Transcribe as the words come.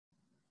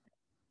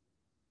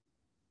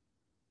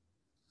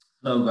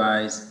Hello,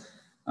 guys.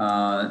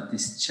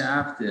 This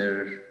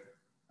chapter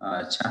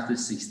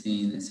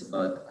 16, is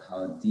about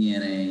how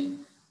DNA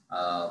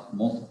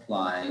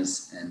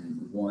multiplies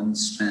and one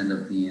strand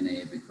of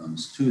DNA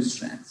becomes two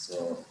strands.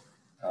 So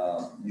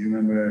you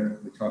remember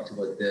we talked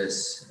about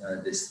this.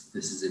 This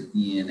is a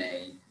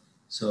DNA.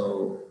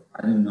 So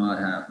I do not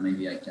have.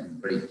 Maybe I can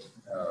break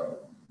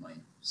my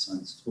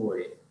son's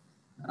toy.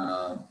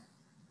 Uh,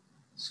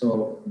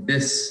 so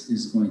this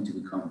is going to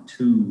become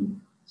two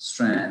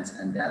strands,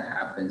 and that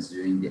happens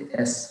during the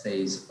S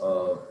phase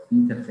of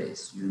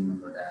interphase. You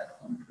remember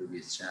that from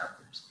previous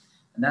chapters.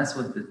 And that's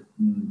what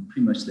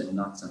pretty much the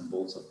nuts and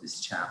bolts of this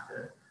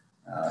chapter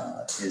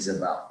is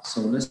about.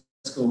 So let's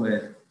go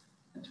ahead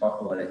and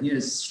talk about it.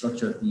 Here's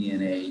structure of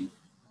DNA.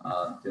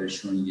 They're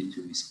showing you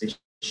to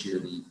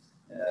especially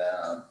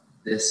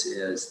this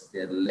is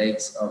the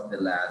legs of the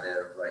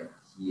ladder right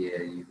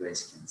here. You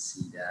guys can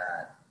see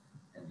that.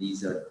 And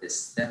these are the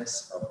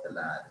steps of the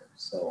ladder.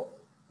 So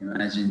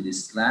imagine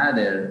this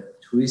ladder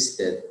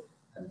twisted,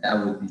 and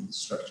that would be the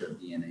structure of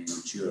DNA,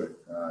 which you're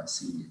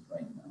seeing it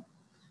right now.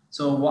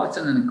 So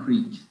Watson and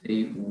Crick,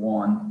 they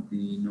won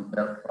the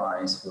Nobel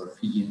Prize for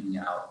figuring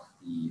out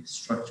the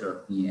structure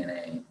of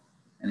DNA.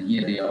 And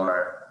here they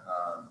are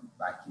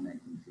back in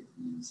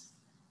 1950s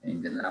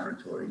in the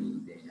laboratory.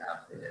 They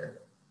have their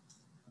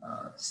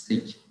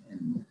stick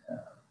and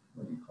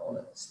what do you call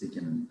it? Stick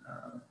and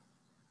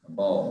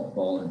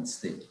ball and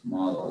stick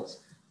models.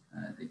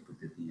 They put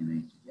the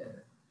DNA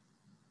together.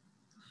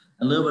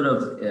 A little bit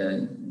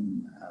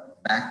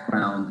of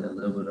background, a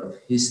little bit of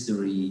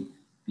history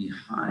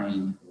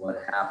behind what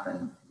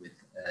happened with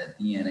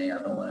DNA.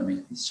 I don't want to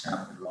make this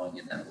chapter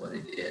longer than what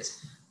it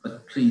is,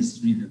 but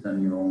please read it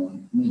on your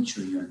own. Make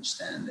sure you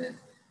understand it.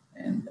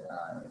 And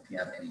if you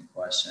have any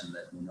question,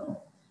 let me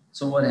know.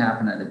 So what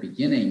happened at the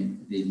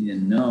beginning, they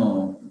didn't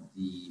know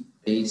the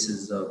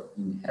basis of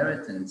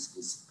inheritance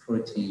is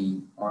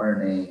protein,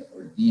 RNA,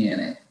 or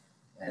DNA.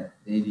 And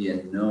they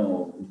didn't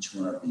know which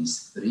one of these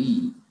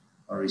three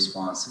are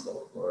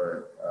responsible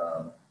for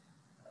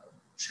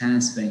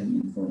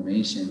transferring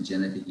information,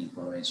 genetic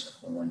information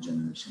from one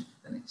generation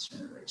to the next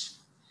generation.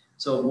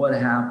 So what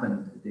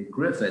happened, the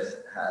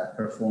Griffith had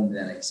performed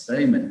an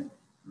experiment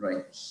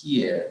right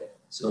here.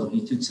 So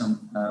he took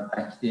some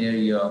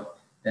bacteria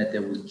that they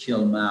would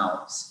kill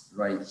mouse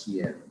right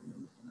here.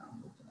 I'm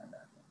looking at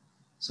that one.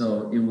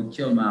 So it would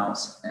kill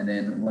mouse, and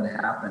then what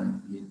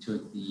happened, he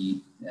took the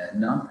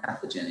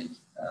non-pathogenic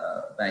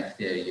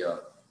bacteria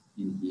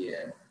in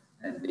here,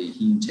 and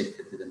he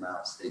injected to the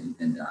mouse, they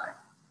didn't die.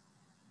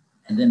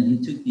 And then he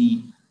took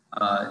the,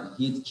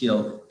 he'd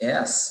killed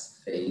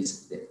S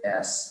phase, the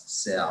S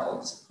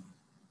cells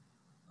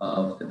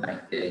of the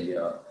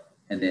bacteria.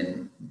 And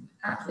then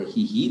after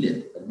he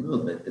heated a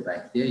little bit the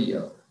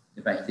bacteria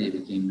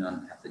became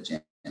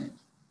non-pathogenic.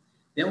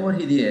 Then what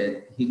he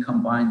did, he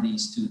combined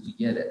these two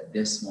together,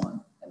 this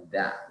one and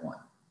that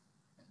one,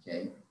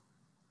 okay?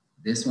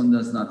 This one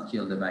does not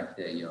kill the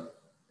bacteria,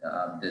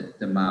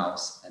 the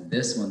mouse, and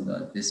this one,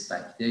 this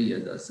bacteria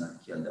does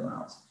not kill the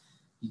mouse.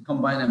 He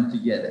combined them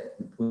together.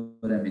 He put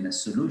them in a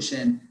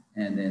solution,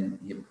 and then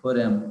he put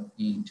them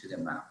into the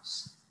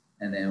mouse.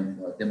 And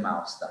then the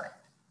mouse died.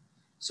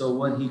 So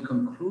what he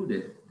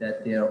concluded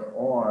that there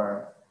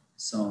are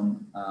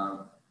some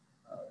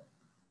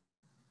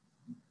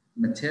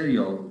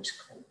material, which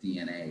is called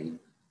DNA.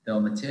 The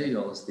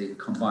materials, they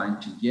combine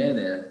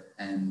together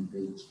and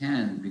they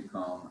can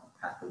become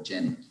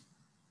pathogenic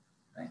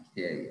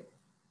bacteria.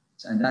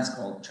 So, and that's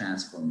called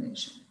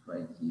transformation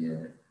right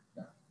here.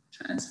 Yeah,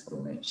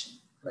 transformation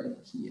right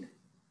here.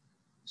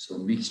 So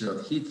mixture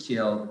of heat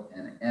kill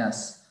and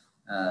S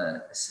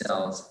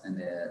cells and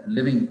the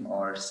living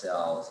R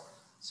cells.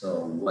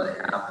 So what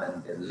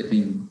happened, the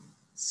living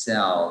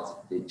cells,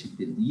 they took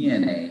the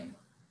DNA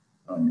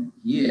from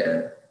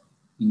here,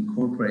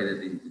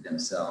 incorporated into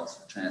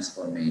themselves,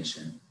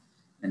 transformation,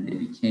 and they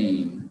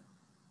became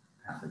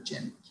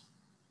pathogenic.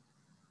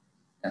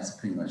 That's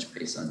pretty much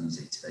based on these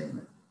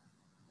experiments.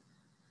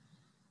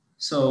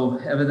 So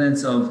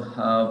evidence of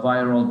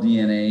viral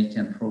DNA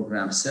can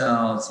program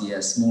cells.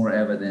 Yes, more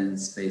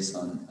evidence based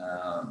on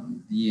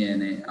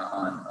DNA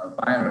on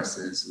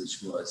viruses,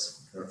 which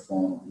was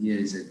performed. Here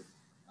is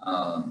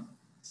a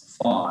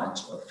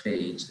phage or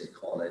phage, they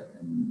call it,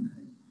 and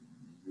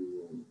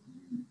you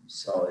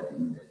saw it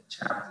in the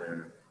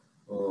chapter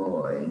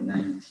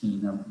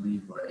 19, I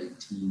believe, or 18,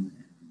 and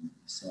you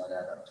saw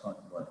that I'm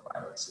talking about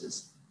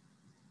viruses.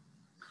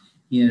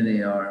 Here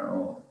they are.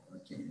 Oh,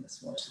 okay,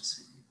 let's watch this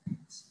video.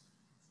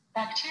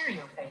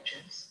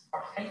 Bacteriophages,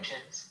 or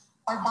phages,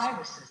 are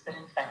viruses that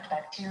infect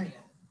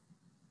bacteria.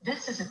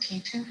 This is a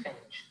T2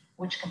 phage,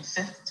 which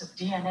consists of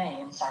DNA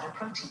inside a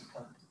protein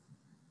code.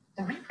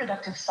 The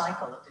reproductive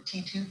cycle of the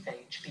T2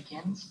 phage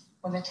begins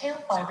when the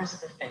tail fibers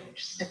of the phage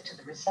stick to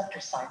the receptor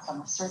sites on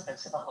the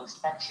surface of a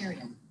host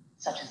bacterium,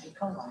 such as E.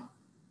 coli.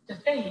 The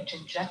phage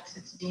injects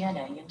its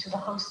DNA into the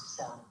host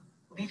cell,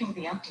 leaving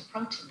the empty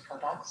protein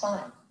code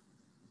outside.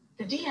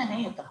 The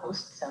DNA of the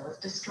host cell is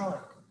destroyed,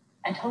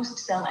 and host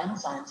cell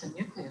enzymes and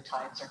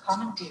nucleotides are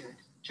commandeered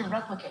to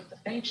replicate the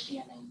phage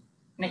DNA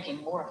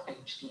making more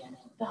phage DNA.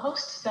 The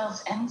host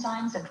cell's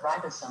enzymes and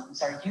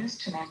ribosomes are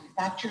used to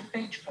manufacture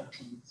phage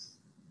proteins.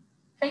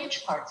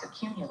 Phage parts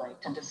accumulate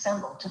and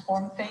assemble to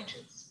form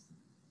phages.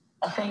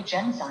 A phage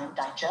enzyme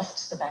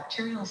digests the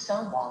bacterial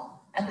cell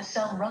wall and the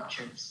cell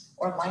ruptures,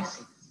 or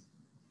lyses.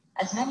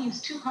 As many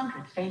as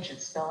 200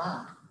 phages spill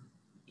out.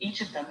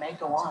 Each of them may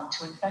go on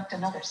to infect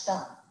another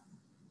cell.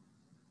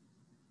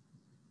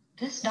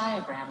 This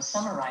diagram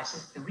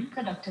summarizes the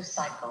reproductive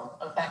cycle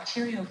of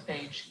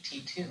bacteriophage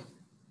T2.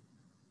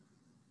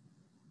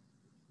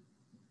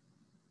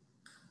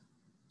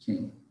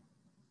 Okay.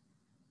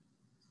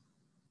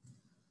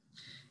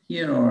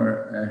 Here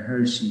are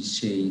Hershey's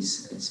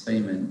Chase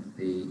experiment.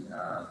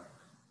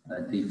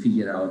 They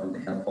figure out with the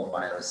help of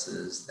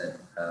viruses that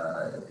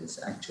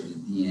it's actually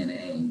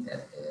DNA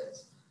that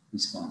is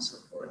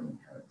responsible for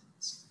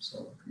inheritance.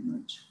 So pretty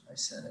much I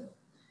said it.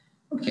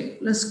 Okay,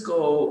 let's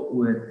go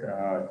with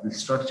the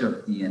structure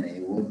of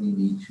DNA. What we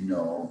need to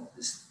know.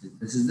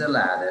 This is the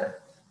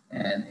ladder,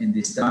 and in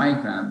this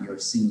diagram, you're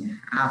seeing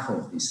half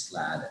of this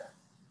ladder.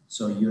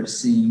 So you're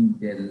seeing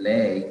the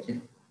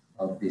leg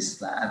of this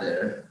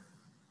ladder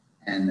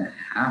and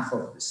half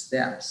of the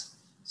steps.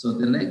 So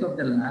the leg of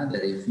the ladder,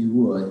 if you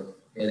would,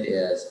 it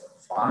is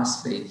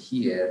phosphate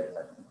here.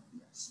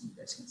 Yes, you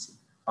guys can see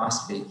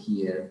phosphate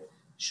here,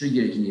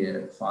 sugar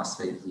here,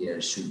 phosphate here,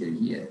 sugar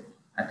here.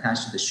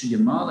 Attached to the sugar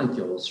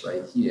molecules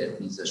right here,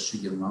 these are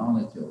sugar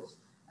molecules.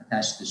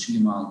 Attached to the sugar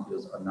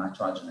molecules are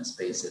nitrogenous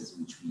bases,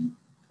 which we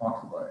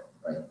talked about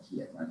right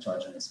here.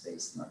 Nitrogenous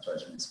base,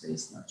 nitrogenous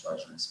base,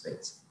 nitrogenous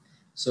base.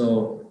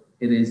 So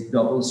it is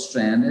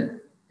double-stranded.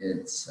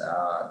 It's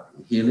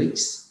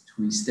helix,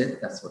 twisted.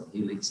 That's what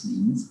helix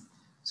means.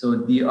 So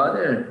the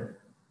other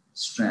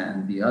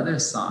strand, the other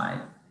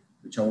side,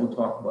 which I will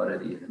talk about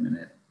it in a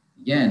minute,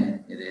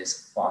 again, it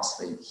is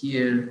phosphate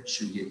here,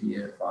 sugar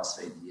here,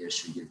 phosphate here,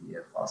 sugar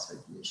here,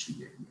 phosphate here,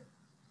 sugar here.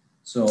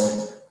 So,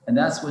 and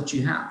that's what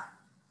you have.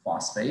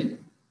 Phosphate,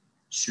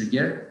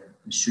 sugar,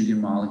 the sugar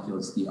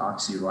molecules, the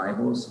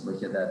deoxyribose.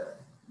 Look at that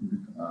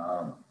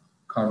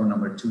carbon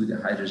number 2, the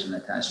hydrogen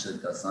attached to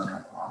it does not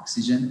have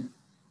oxygen.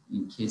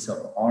 In case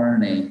of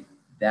RNA,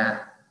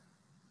 that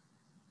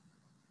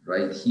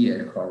right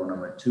here, carbon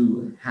number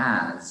 2,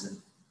 has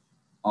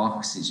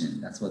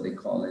oxygen. That's what they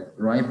call it,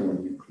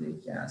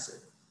 ribonucleic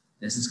acid.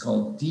 This is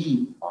called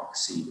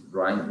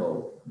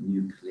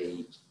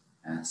deoxyribonucleic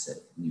acid,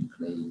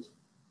 nucleic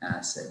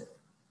acid.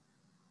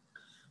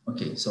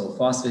 Okay, so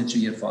phosphate,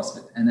 sugar,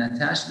 phosphate. And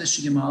attached to the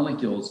sugar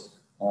molecules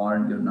are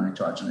your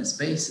nitrogenous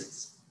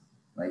bases,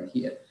 right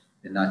here.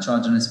 The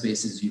nitrogenous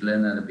bases you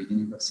learned at the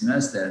beginning of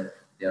semester,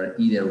 they are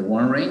either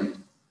one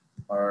ring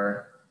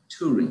or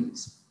two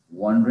rings.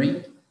 One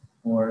ring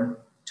or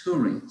two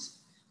rings.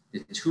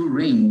 The two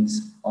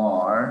rings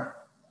are,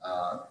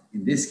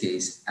 in this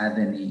case,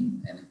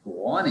 adenine and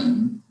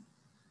guanine,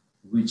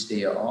 which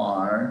they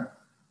are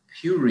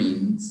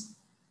purines,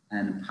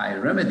 and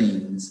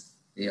pyrimidines,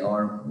 they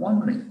are one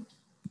ring.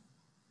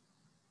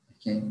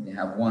 Okay, they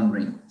have one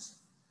ring.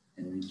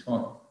 And we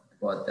talked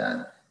about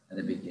that at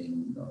the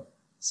beginning of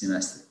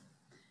semester.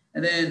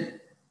 And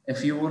then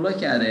if you will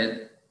look at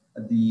it,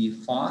 the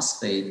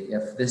phosphate,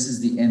 if this is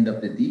the end of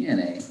the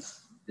DNA,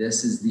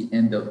 this is the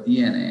end of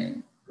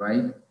DNA,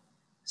 right?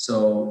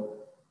 So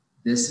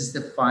this is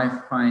the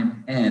 5'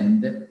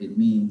 end. It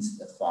means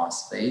the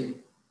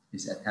phosphate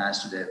is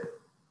attached to the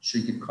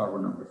sugar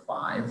carbon number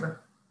 5.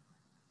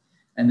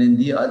 And then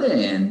the other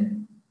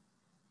end,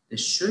 the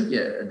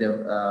sugar,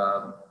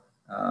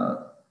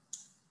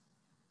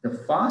 the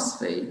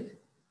phosphate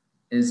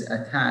is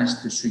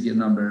attached to sugar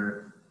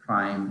number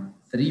prime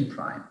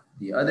 3'.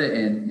 The other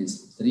end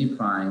is 3',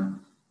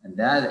 and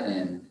that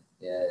end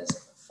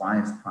is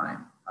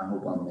 5'. I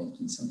hope I'm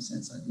making some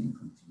sense. I didn't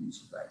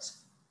confuse you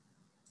guys.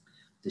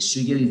 The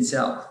sugar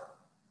itself,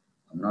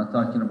 I'm not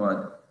talking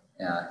about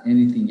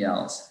anything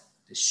else.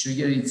 The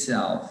sugar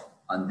itself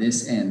on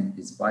this end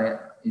is by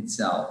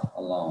itself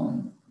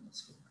alone.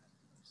 Let's go back.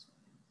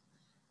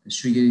 The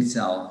sugar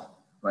itself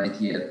right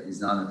here is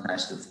not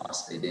attached to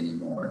phosphate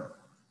anymore.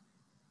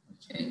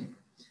 Okay,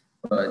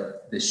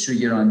 but the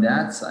sugar on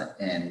that side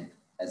end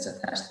as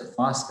attached to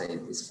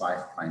phosphate is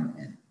 5'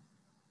 end.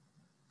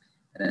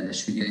 And then the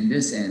sugar in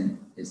this end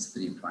is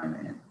 3'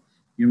 end.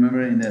 You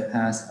remember in the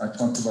past, I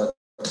talked about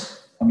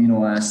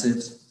amino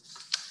acids.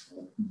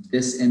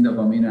 This end of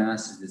amino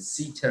acid is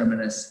C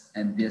terminus,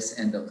 and this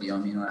end of the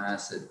amino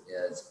acid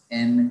is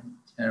N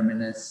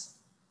terminus.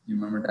 You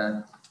remember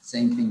that?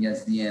 Same thing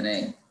as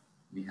DNA.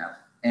 We have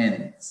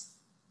ends.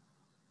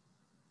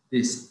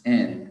 This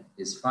end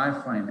is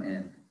 5'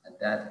 end, and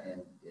that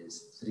end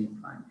is 3'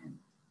 end.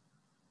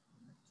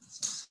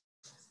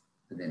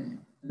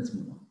 Let's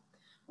move on.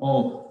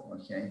 Oh,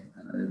 okay,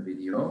 another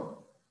video.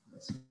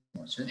 Let's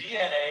watch it.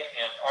 DNA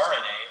and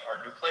RNA are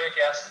nucleic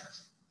acids,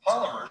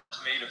 polymers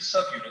made of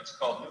subunits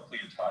called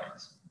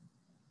nucleotides.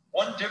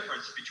 One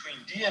difference between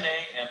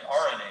DNA and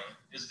RNA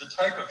is the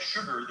type of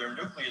sugar their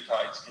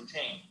nucleotides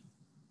contain.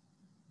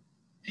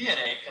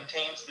 DNA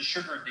contains the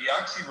sugar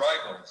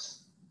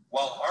deoxyribose,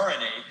 while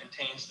RNA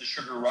contains the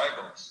sugar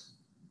ribose.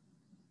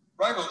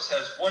 Ribose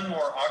has one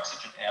more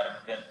oxygen atom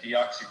than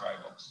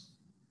deoxyribose.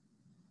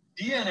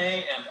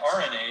 DNA and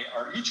RNA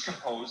are each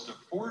composed of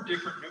 4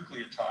 different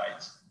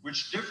nucleotides,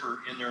 which differ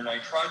in their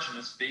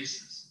nitrogenous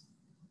bases.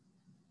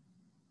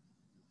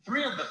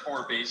 3 of the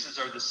 4 bases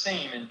are the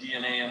same in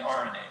DNA and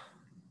RNA: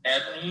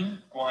 adenine,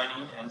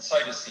 guanine, and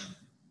cytosine.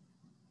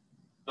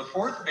 The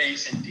 4th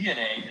base in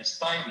DNA is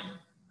thymine.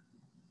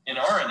 In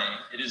RNA,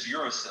 it is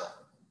uracil.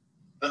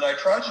 The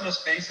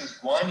nitrogenous bases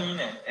guanine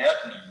and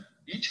adenine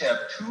each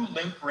have 2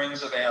 linked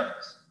rings of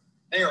atoms.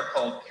 They are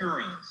called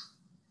purines.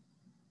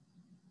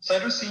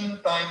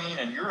 Cytosine, thymine,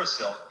 and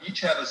uracil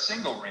each have a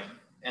single ring,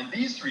 and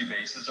these 3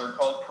 bases are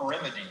called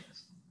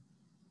pyrimidines.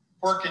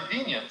 For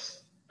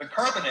convenience, the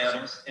carbon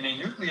atoms in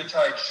a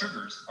nucleotide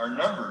sugars are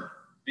numbered,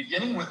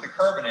 beginning with the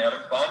carbon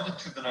atom bonded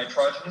to the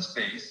nitrogenous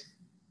base,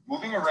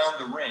 moving around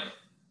the ring,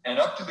 and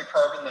up to the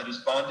carbon that is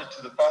bonded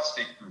to the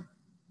phosphate group.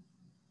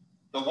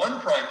 The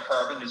 1'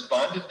 carbon is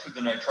bonded to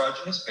the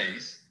nitrogenous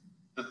base,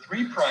 the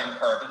 3'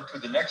 carbon to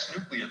the next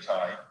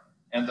nucleotide,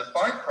 and the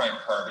 5'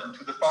 carbon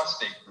to the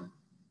phosphate group.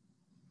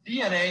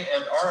 DNA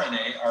and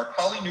RNA are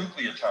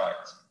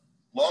polynucleotides,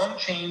 long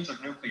chains of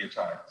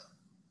nucleotides.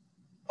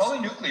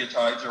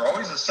 Polynucleotides are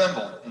always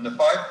assembled in the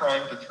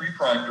 5' to 3'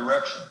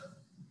 direction.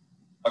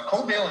 A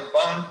covalent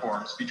bond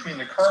forms between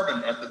the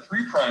carbon at the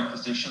 3'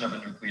 position of a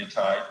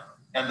nucleotide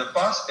and the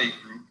phosphate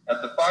group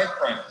at the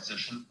 5'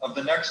 position of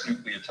the next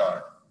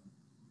nucleotide.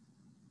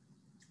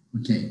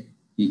 Okay,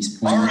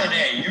 explain.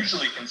 RNA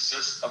usually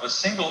consists of a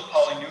single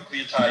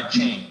polynucleotide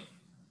chain.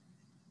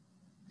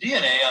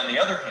 DNA, on the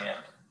other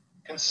hand,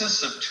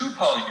 consists of 2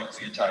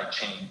 polynucleotide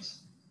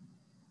chains.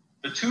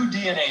 The 2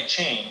 DNA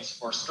chains,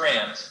 or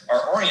strands,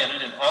 are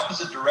oriented in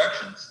opposite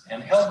directions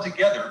and held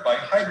together by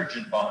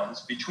hydrogen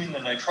bonds between the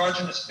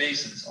nitrogenous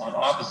bases on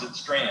opposite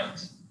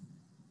strands.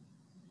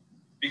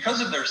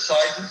 Because of their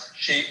sizes,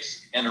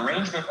 shapes, and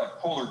arrangement of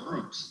polar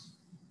groups,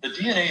 the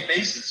DNA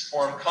bases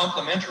form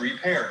complementary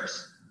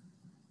pairs.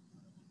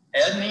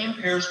 Adenine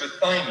pairs with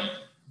thymine,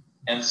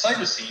 and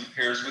cytosine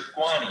pairs with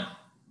guanine.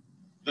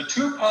 The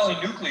 2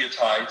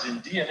 polynucleotides in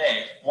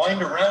DNA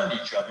wind around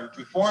each other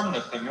to form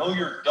the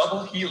familiar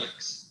double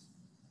helix.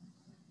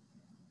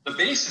 The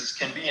bases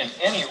can be in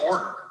any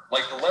order,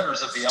 like the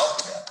letters of the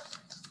alphabet.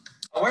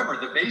 However,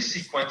 the base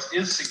sequence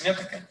is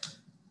significant.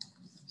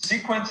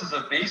 Sequences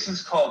of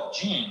bases called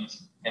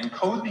genes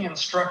encode the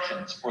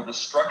instructions for the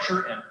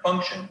structure and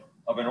function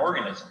of an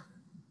organism.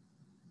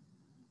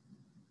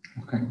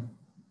 Okay.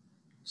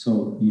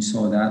 So you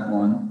saw that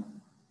one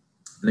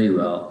very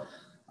well.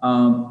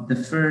 The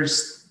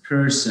first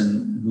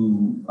person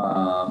who,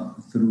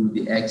 through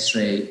the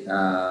X-ray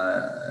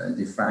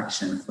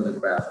diffraction,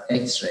 photographed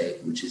X-ray,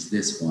 which is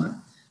this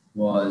one,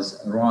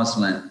 was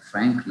Rosalind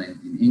Franklin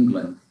in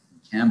England, in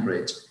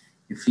Cambridge.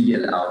 He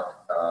figured out,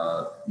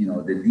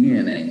 the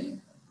DNA,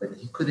 but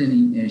she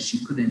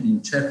couldn't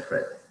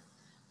interpret it.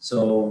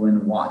 So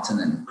when Watson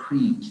and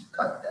Crick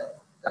got that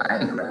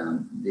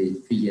diagram, they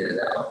figured it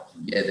out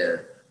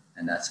together,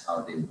 and that's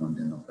how they won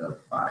the Nobel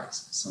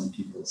Prize. Some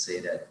people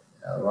say that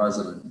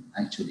Rosalind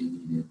actually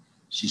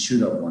she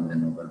should have won the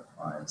Nobel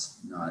Prize,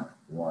 not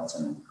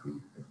Watson and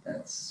Crick, but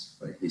that's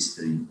for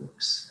history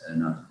books,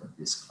 not for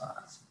this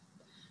class.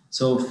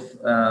 So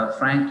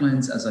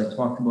Franklin's, as I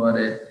talked about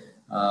it,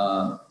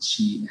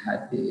 she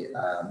had the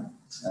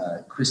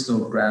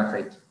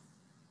crystallographic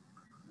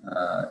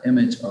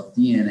image of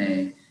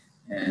DNA,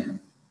 and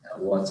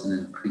Watson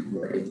and Crick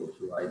were able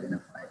to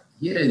identify it.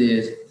 Here it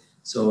is.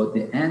 So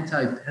the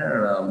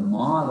anti-parallel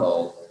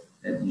model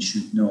that you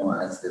should know,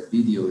 as the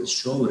video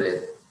showed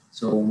it.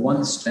 So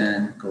one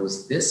strand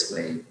goes this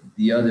way,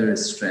 the other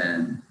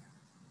strand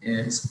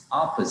is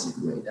opposite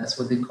way. That's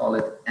what they call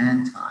it,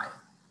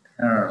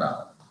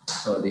 anti-parallel.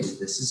 So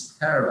this is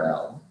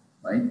parallel,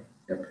 right?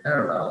 They're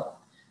parallel,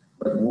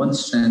 but one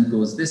strand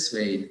goes this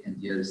way and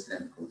the other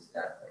strand goes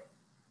that way.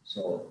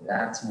 So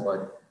that's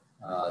what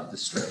the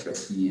structure of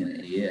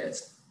DNA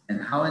is.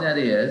 And how that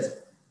is,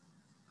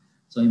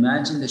 so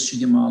imagine the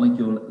sugar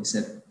molecule is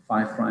at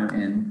 5'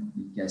 end.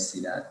 You guys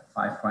see that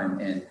 5'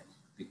 end,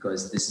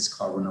 because this is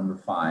carbon number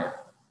 5.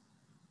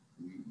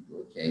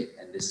 Okay,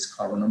 and this is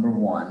carbon number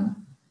 1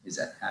 is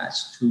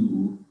attached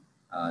to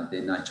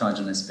the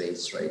nitrogenous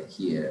base right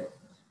here.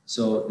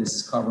 So this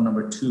is carbon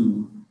number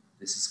 2.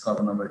 This is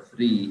carbon number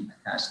 3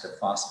 attached to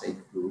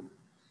phosphate group.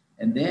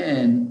 And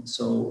then,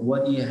 so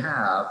what do you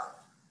have?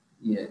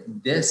 Yeah,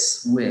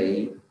 this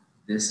way,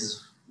 this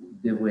is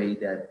the way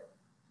that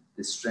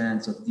the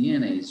strands of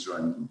DNA is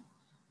running.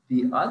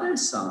 The other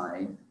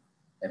side,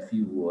 if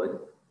you would,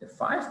 the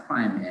 5'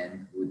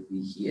 end would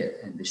be here,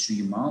 and the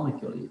sugar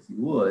molecule, if you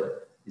would,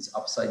 is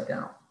upside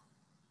down.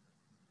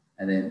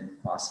 And then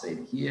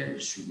phosphate here,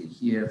 sugar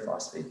here,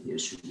 phosphate here,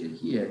 sugar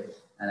here.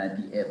 And at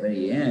the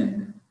very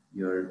end,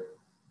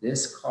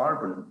 this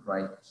carbon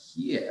right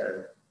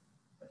here,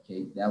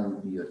 okay, that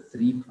would be your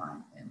 3'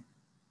 end.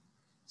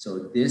 So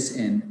this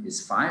end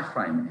is 5'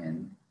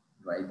 end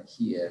right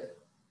here.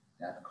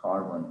 That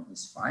carbon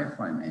is 5'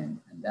 end,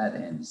 and that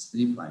end is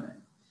 3'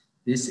 end.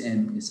 This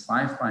end is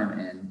 5'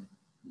 end,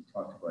 we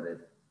talked about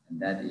it,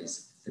 and that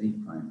is 3'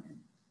 end.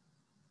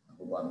 I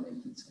hope I'm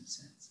making some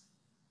sense.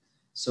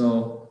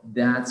 So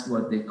that's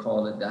what they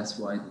call it. That's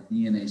why the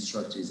DNA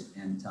structure is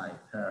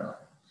anti-parallel.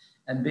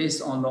 And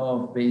based on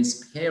law of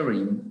base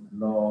pairing,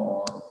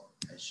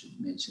 I should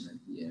mention it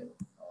here,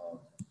 of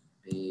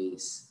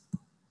base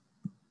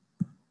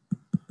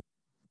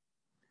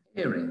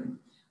pairing,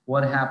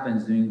 what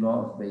happens during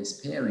law of base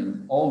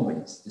pairing?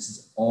 Always, this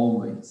is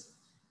always,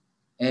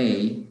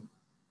 A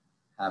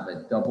have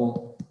a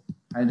double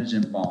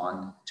hydrogen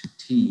bond to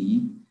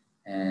T,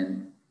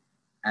 and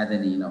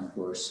adenine, of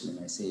course,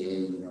 when I say A,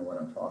 you know what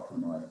I'm talking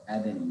about,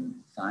 adenine,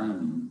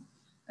 thymine,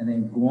 and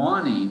then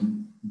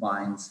guanine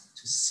binds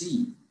to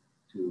C,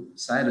 to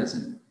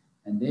cytosine,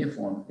 and they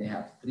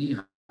have 3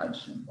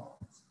 hydrogen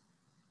bonds.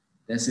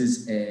 This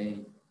is a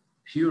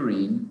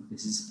purine,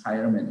 this is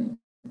pyrimidine.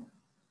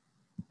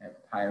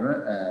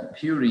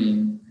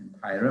 Purine and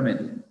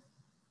pyrimidine.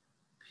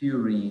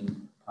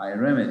 Purine,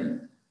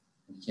 pyrimidine,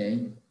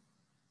 okay?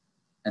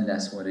 And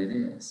that's what it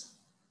is.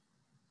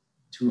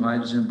 2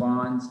 hydrogen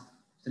bonds,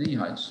 3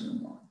 hydrogen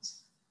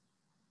bonds.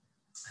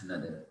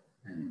 Another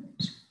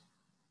animation.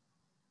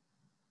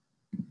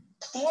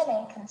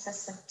 DNA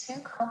consists of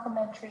 2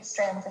 complementary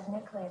strands of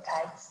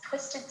nucleotides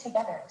twisted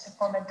together to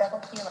form a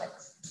double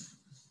helix.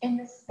 In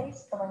this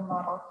space-filling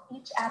model,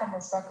 each atom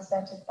is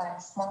represented by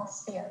a small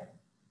sphere.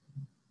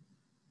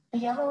 The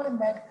yellow and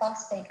red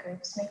phosphate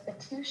groups make the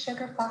 2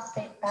 sugar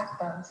phosphate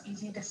backbones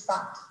easy to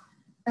spot.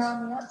 They're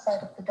on the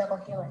outside of the double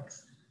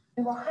helix.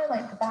 We will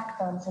highlight the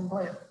backbones in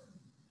blue.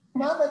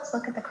 Now let's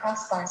look at the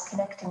crossbars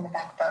connecting the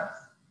backbones.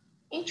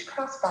 Each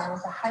crossbar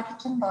is a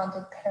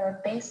hydrogen-bonded pair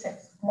of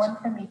bases, one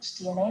from each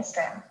DNA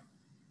strand.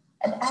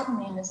 An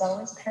adenine is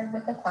always paired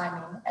with a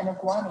thymine and a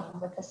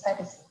guanine with a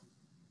cytosine.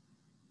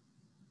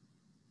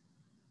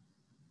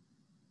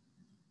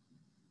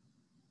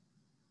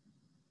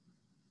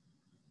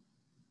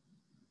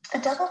 The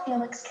double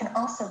helix can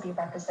also be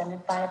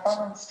represented by a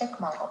ball and stick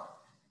model.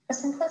 For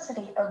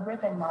simplicity, a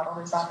ribbon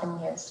model is often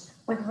used,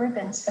 with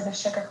ribbons for the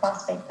sugar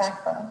phosphate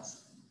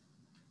backbones.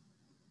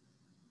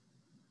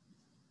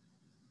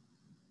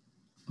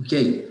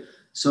 Okay,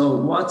 so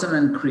Watson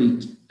and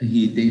Crick,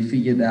 they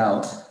figured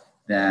out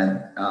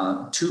that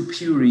 2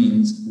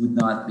 purines would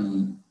not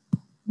be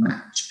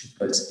matched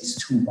because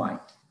it's too white.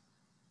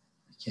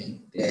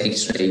 Okay, the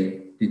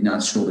X-ray did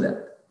not show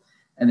that.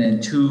 And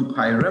then 2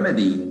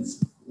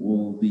 pyrimidines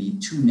will be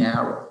too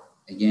narrow.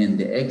 Again,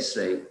 the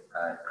X-ray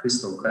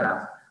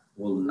crystallograph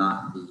will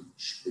not be,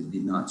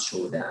 did not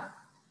show that.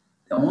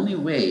 The only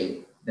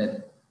way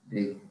that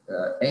the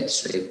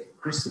X-ray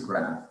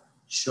crystallograph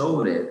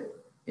showed it,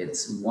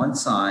 it's one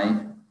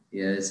side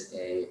is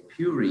a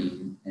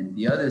purine and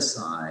the other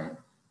side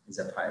is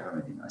a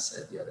pyrimidine. I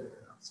said the other way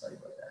around, sorry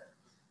about that.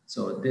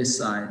 So this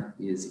side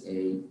is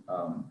a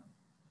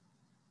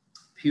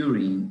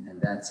purine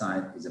and that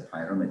side is a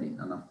pyrimidine.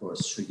 And of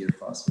course, sugar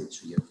phosphate,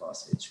 sugar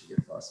phosphate,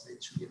 sugar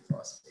phosphate, sugar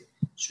phosphate,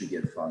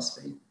 sugar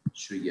phosphate,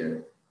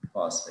 sugar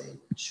phosphate,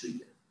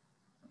 sugar.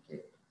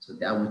 Okay, so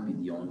that would be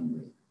the only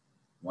way.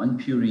 1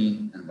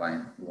 purine and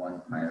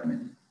 1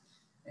 pyrimidine.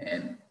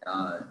 And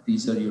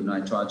these are your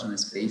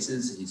nitrogenous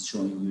bases. He's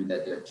showing you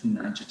that there are 2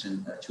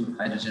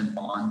 hydrogen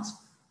bonds,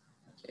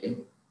 okay,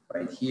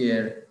 right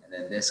here. And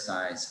then this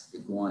guy's the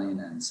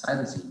guanine and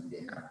cytosine,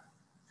 they have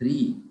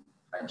 3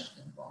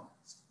 hydrogen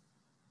bonds,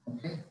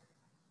 okay.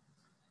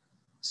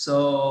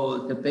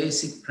 So the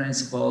basic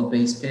principle,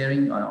 base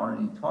pairing, I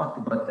already talked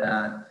about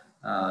that.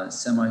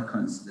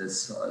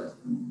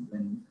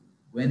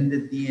 When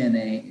the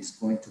DNA is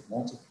going to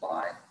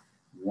multiply,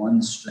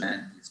 one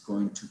strand is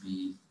going to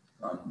be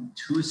from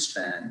 2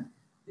 strands.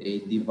 They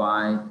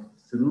divide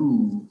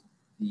through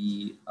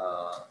the,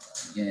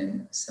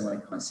 again,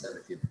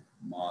 semi-conservative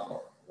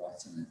model.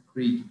 Watson and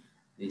Crick,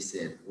 they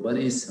said, what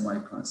is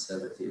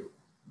semi-conservative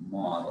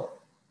model?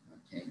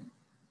 Okay,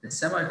 the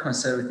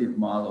semi-conservative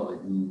model,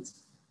 it means,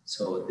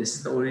 so this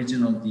is the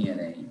original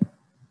DNA.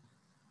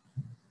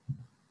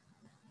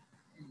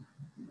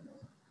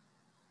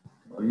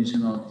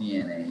 Original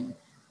DNA,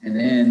 and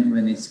then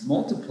when it's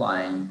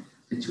multiplying,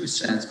 the 2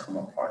 strands come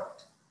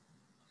apart.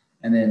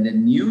 And then the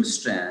new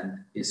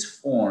strand is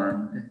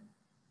formed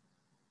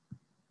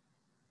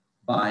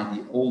by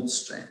the old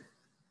strand.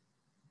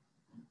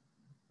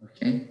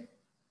 Okay,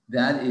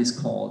 that is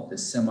called the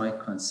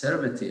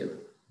semi-conservative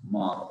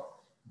model.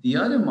 The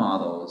other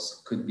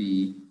models could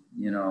be,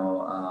 you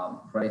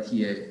know, right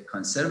here,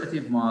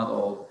 conservative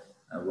model.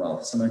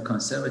 Well,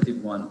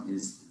 semi-conservative one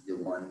is the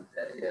one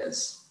that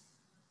is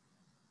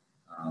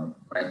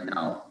right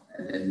now.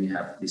 And then we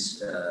have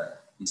this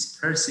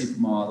dispersive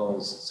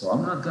models. So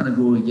I'm not going to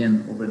go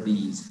again over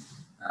these.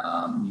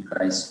 You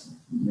guys,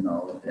 you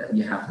know,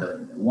 you have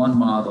the one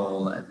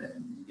model, and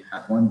then you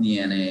have one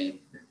DNA,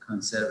 the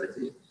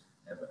conservative,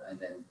 and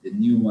then the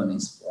new one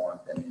is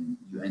formed, and then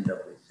you end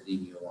up with 3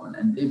 new ones.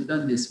 And they've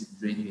done this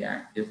with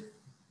radioactive.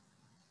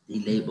 They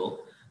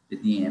label the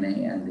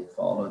DNA and they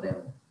follow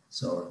them.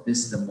 So this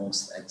is the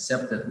most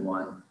accepted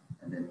one,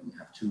 and then you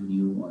have 2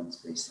 new ones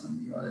based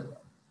on the other one.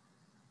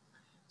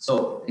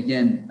 So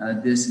again,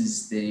 this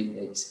is the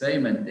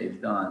experiment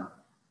they've done.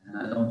 And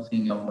I don't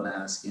think I will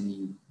ask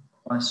any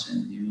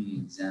question during the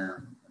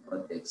exam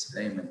about the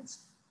experiments,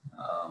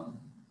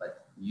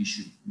 but you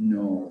should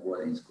know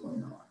what is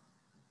going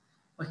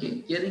on.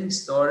 Okay, getting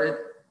started,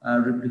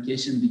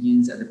 replication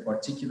begins at a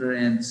particular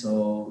end.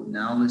 So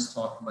now let's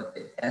talk about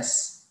the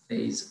S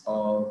phase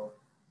of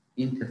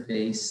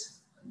interface.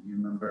 You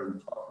remember we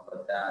talked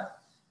about that.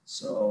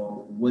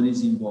 So what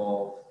is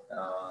involved?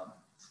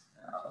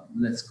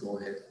 Let's go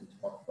ahead and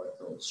talk about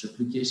those.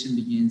 Replication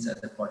begins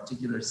at a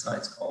particular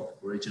site called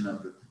origin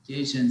of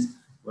replications,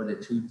 where the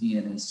two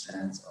DNA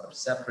strands are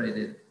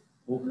separated,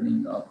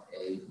 opening up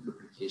a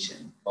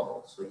replication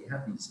bubble. So you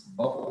have these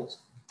bubbles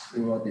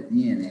throughout the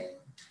DNA.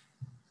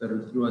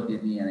 Throughout the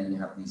DNA, you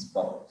have these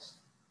bubbles,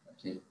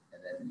 okay?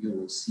 And then you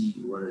will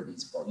see where are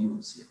these bubbles, you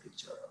will see a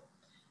picture of them.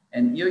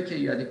 And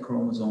eukaryotic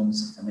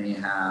chromosomes may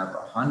have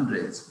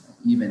hundreds,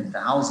 even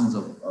thousands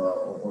of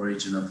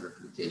origin of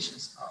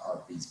replications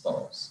of these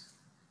bubbles,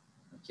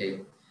 okay?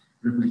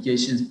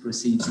 Replications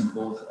proceeds in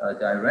both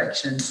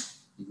directions.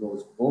 It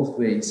goes both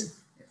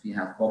ways. If you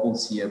have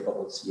bubbles here,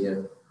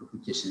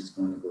 replication is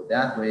going to go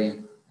that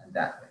way and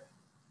that way,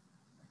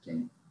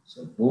 okay?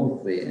 So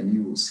both way, and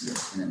you will see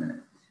it in a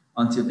minute,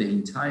 until the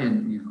entire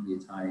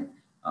nucleotide,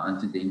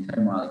 until the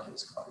entire molecule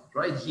is covered.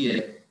 Right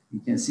here,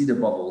 you can see the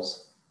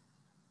bubbles.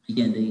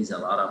 Again, there is a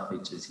lot of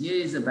pictures. Here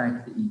is the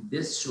bacteria.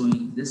 This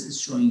is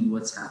showing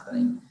what's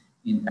happening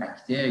in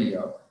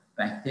bacteria.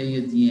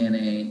 Bacteria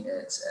DNA,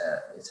 it's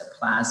a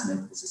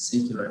plasmid, it's a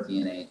circular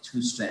DNA,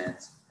 two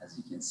strands, as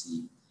you can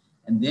see.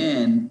 And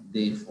then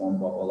they form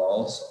bubble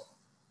also.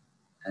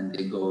 And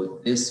they go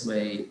this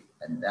way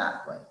and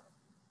that way.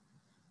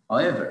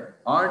 However,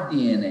 our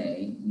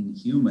DNA in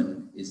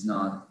human is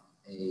not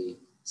a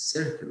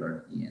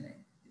circular DNA.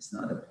 It's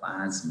not a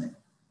plasmid.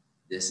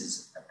 This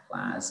is a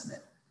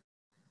plasmid.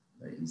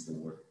 Where is the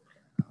word?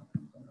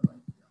 I'm going to write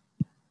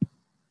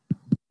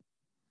it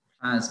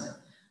down. Plasmid.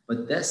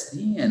 But this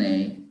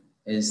DNA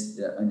is,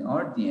 in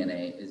our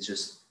DNA, is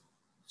just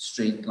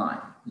straight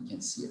line. You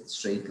can see it,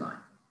 straight line.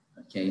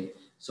 Okay,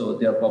 so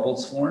there are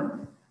bubbles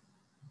formed.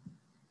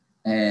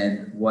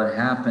 And what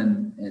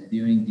happened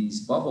during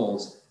these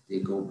bubbles, they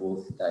go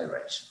both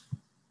directions.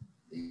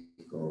 They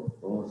go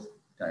both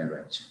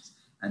directions.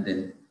 And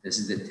then this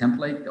is the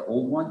template, the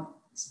old one,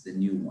 this is the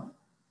new one.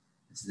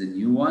 This is the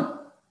new one,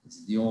 this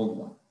is the old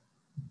one.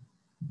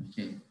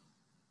 Okay,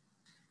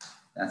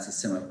 that's a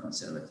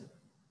semi-conservative.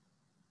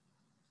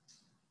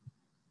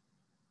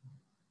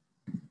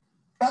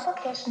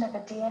 Replication of a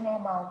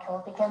DNA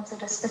molecule begins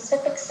at a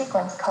specific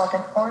sequence called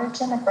an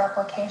origin of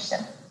replication.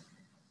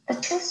 The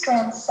two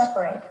strands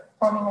separate,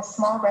 forming a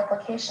small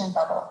replication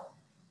bubble.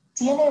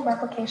 DNA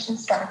replication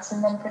starts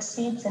and then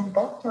proceeds in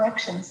both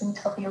directions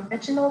until the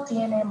original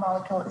DNA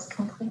molecule is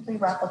completely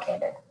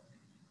replicated.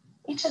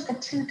 Each of the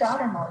two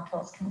daughter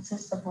molecules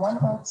consists of one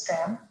old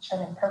strand,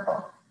 shown in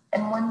purple,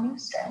 and one new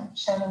strand,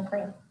 shown in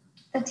green.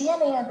 The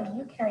DNA of a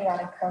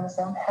eukaryotic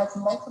chromosome has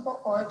multiple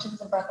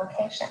origins of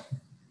replication.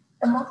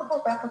 The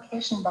multiple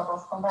replication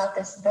bubbles allow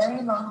this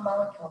very long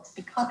molecule to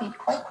be copied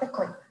quite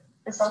quickly,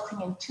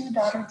 resulting in two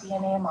daughter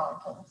DNA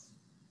molecules.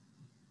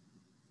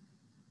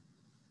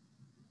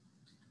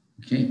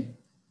 Okay.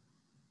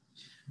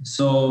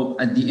 So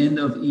at the end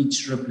of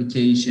each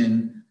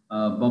replication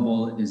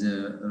bubble is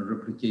a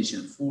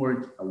replication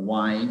fork, a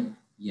Y.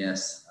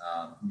 Yes,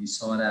 we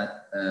saw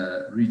that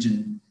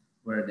region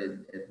where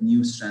the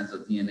new strands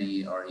of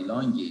DNA are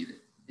elongated.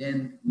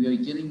 Then we are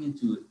getting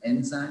into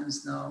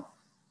enzymes now.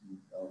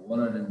 What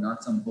are the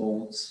nuts and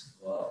bolts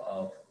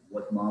of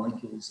what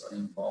molecules are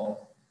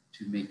involved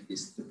to make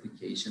this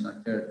duplication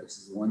occur? This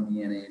is one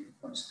DNA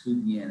becomes two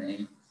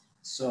DNA.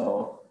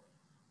 So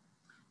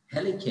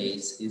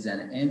helicase is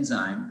an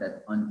enzyme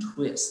that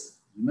untwists.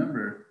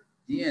 Remember,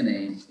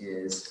 DNA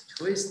is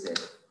twisted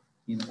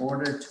in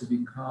order to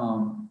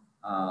become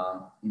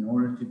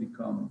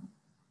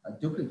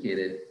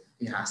duplicated.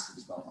 It has to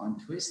become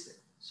untwisted.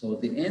 So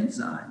the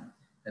enzyme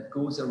that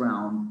goes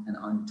around and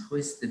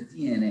untwists the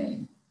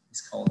DNA is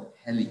called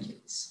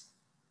helicase.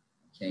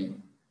 Okay.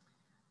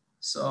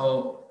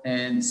 So,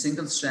 and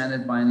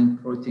single-stranded binding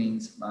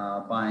proteins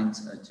bind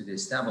to the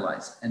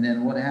stabilize. And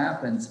then what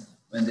happens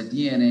when the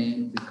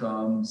DNA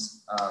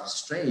becomes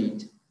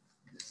straight,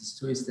 this is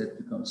twisted,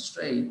 becomes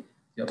straight,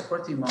 the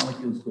protein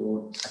molecules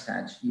go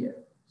attach here.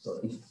 So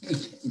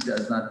it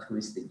does not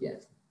twist again.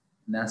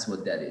 And that's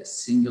what that is,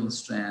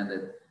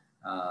 single-stranded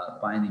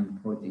binding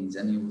proteins,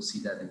 and you will see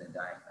that in the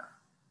diagram.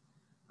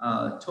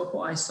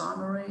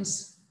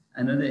 Topoisomerase,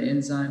 another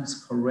enzyme,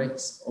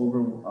 corrects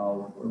over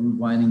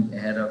rewinding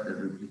ahead of the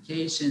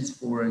replications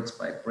forks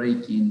by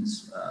breaking,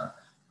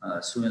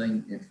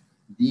 swelling. If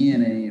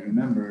DNA,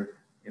 remember,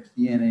 if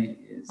DNA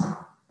is,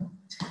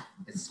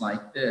 it's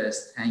like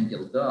this,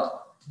 tangled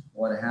up,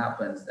 what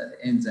happens that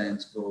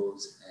enzymes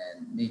goes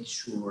and make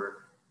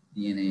sure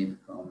DNA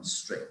becomes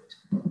straight.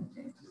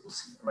 Okay, you will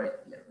see right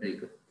here, very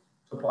good.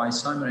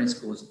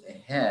 Topoisomerase goes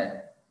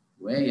ahead,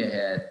 way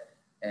ahead,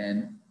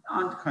 and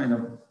not kind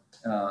of,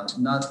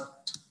 not,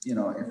 you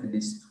know, if it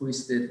is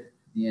twisted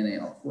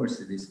DNA, of course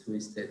it is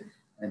twisted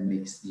and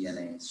makes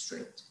DNA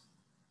straight.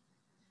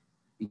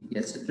 it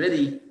gets it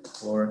ready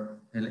for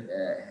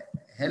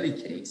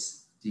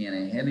helicase,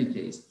 DNA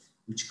helicase,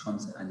 which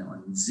comes and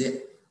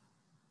unzip,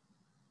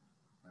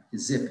 like a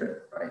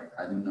zipper, right?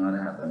 I do not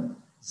have a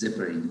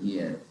zipper in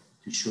here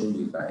to show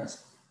you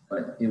guys,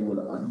 but it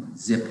will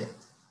unzip it,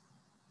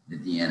 the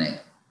DNA,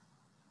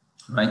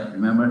 right?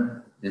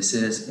 Remember, this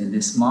is in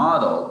this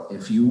model,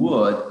 if you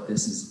would,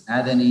 this is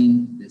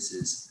adenine, this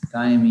is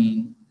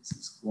thymine, this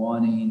is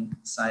guanine,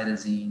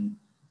 cytosine,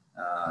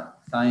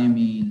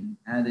 thymine,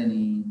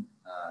 adenine,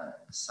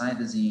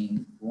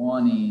 cytosine,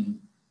 guanine,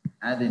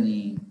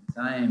 adenine,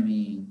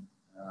 thymine,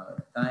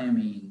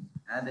 thymine,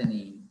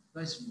 adenine. You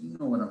guys, you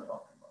know what I'm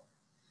talking about.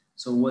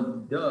 So what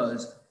it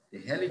does, the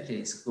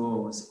helicase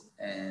goes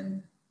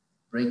and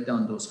break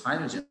down those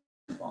hydrogen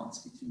bonds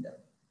between them.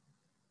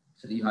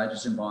 3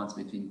 hydrogen bonds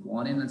between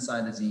guanine and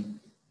cytosine,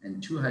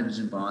 and 2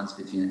 hydrogen bonds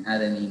between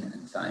adenine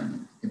and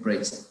thymine. It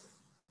breaks it.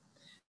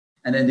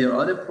 And then there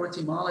are other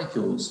protein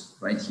molecules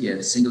right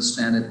here,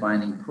 single-stranded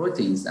binding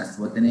proteins. That's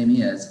what the name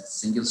is,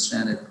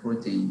 single-stranded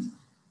proteins.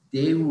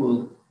 They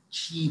will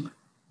keep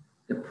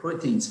the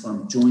proteins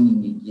from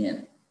joining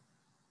again.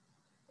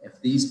 If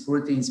these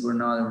proteins were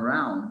not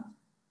around,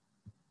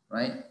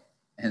 right,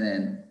 and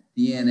then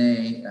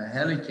DNA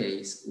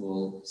helicase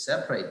will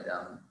separate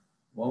them,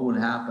 what will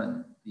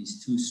happen?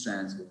 These 2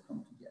 strands will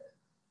come together.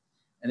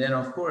 And then,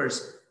 of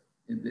course,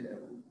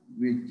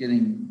 we're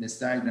getting, this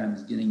diagram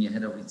is getting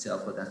ahead of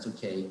itself, but that's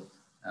okay.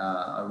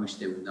 I wish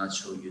they would not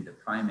show you the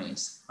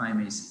primase.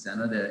 Primase is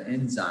another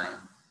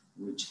enzyme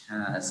which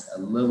has a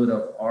little bit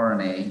of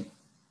RNA,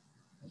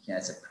 it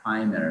has a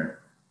primer.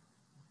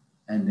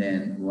 And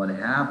then what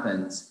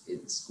happens,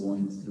 it's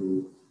going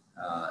through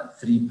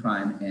 3'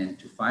 end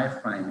to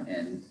 5'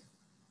 end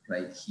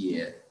right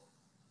here.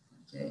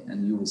 Okay,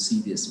 and you will see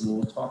this.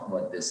 We'll talk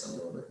about this a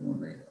little bit more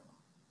later.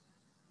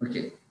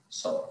 Okay,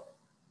 so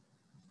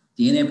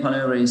DNA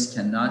polymerase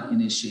cannot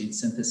initiate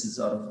synthesis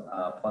of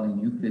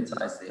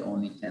polynucleotides. They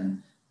only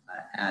can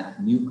add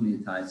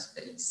nucleotides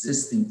to the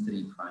existing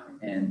 3'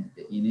 end.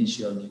 The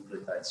initial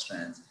nucleotide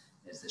strands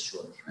is the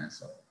short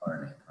strands of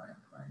RNA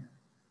primer.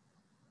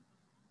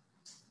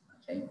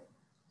 Okay,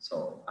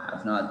 so I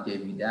have not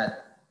gave you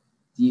that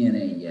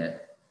DNA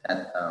yet,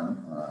 that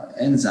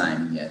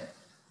enzyme yet.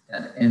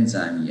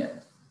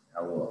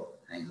 I will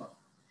hang on.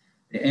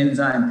 The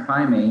enzyme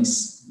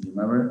primase,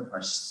 remember,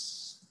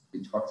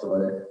 we talked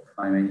about it,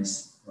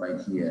 primase right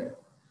here.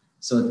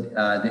 So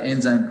the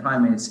enzyme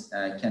primase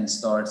can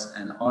start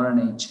an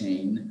RNA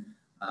chain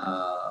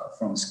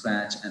from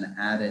scratch and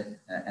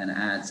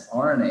adds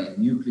RNA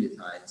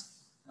nucleotides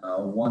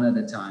one at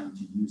a time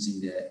to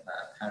using the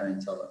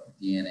parental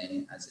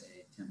DNA as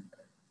a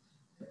template.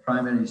 The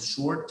primer is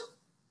short,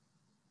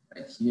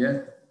 right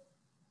here.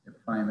 The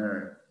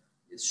primer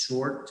is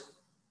short.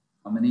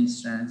 How many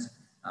strands?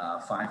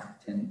 5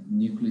 to 10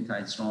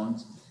 nucleotide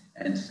strands.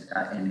 And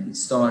it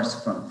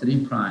starts from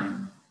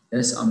 3'.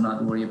 This I'm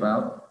not worried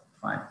about.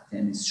 5 to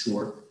 10 is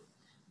short.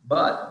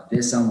 But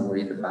this I'm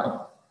worried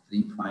about.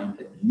 3',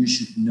 that you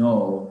should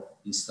know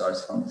it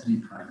starts from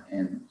 3'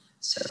 and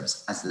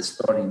serves as the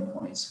starting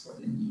points for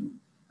the new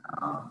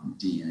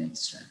DNA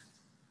strand.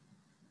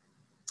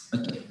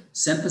 Okay,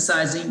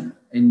 synthesizing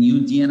a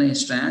new DNA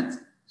strand.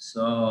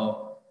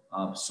 So,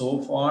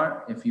 so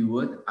far, if you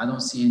would, I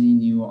don't see any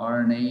new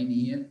RNA in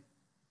here.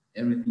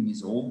 Everything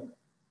is old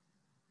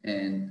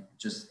and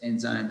just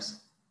enzymes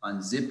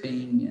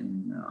unzipping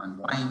and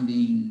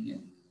unwinding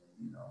and,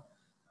 you know,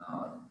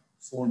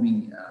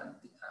 forming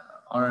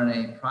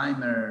RNA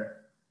primer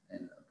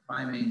and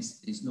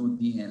primase. There's no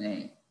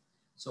DNA.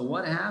 So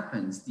what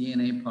happens?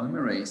 DNA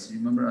polymerase,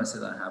 remember I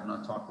said I have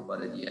not talked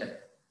about it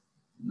yet.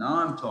 Now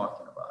I'm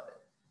talking about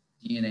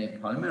it. DNA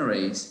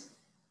polymerase,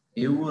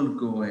 it will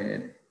go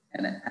ahead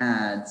and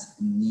adds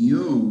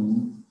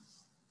new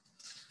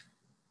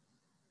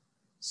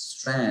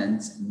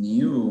strands,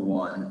 new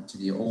one to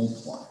the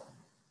old one.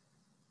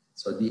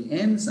 So the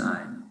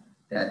enzyme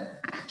that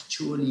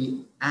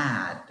actually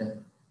add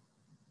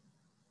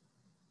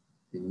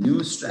the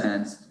new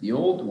strands to the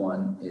old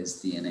one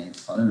is DNA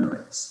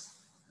polymerase.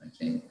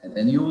 Okay, and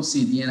then you will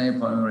see DNA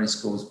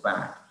polymerase goes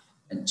back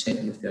and check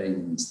if there are any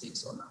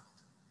mistakes or not.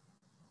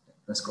 Okay,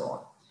 let's go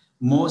on.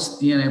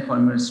 Most DNA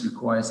polymerase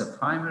requires a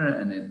primer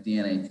and a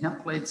DNA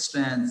template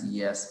strands.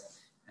 Yes,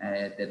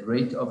 the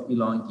rate of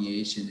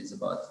elongation is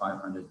about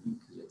 500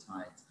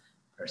 nucleotides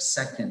per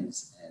second,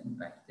 and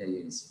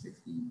bacteria is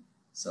 50.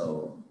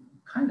 So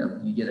kind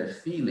of you get a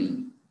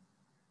feeling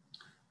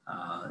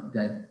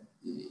that,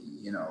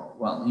 you know,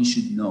 well, you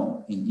should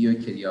know in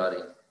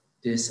eukaryotic,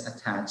 this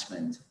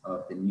attachment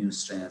of the new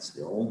strands to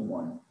the old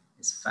one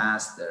is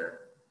faster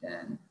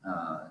than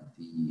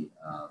the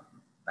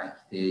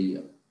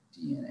bacterial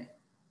DNA.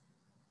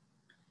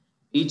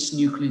 Each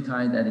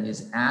nucleotide that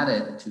is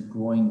added to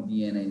growing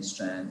DNA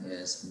strand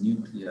is a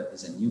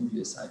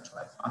nucleoside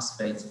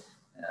triphosphate.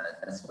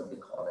 That's what they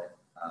call it.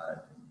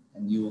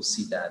 And you will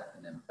see that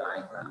in a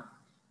diagram.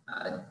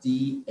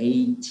 The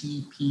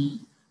ATP,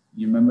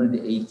 you remember the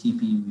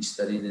ATP, we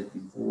studied it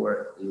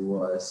before, it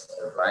was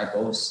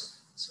ribose.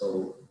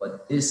 So,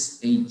 but this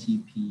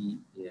ATP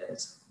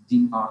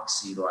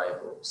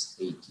deoxyribose,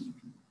 ATP.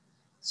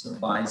 So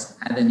binds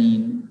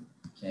adenine,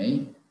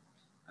 okay,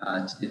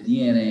 to the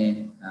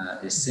DNA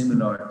is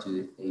similar to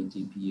the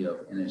ATP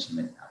of energy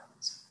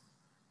metabolism.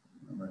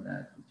 Remember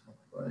that, we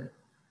talked about it,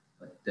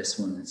 but this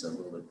one is a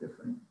little bit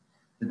different.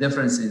 The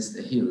difference is,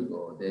 here we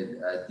go, the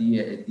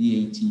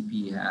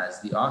DATP has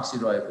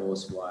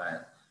deoxyribose,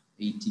 while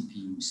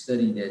ATP, we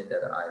studied it,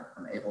 that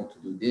I'm able to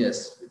do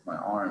this with my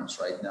arms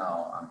right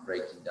now. I'm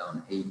breaking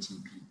down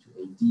ATP to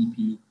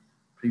ADP.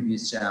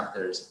 Previous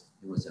chapters,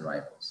 it was a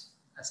ribose.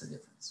 That's the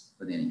difference,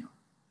 but anyhow.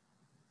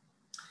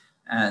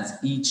 As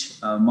each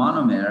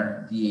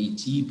monomer, the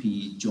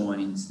ATP,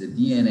 joins the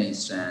DNA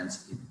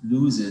strands, it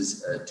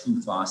loses two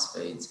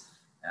phosphates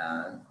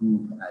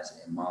group as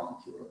a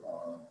molecule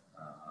of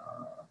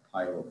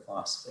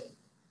pyrophosphate.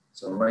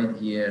 So right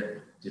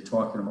here, you're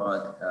talking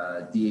about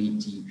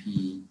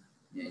DATP,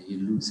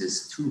 it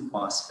loses two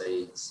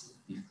phosphates.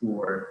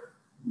 Before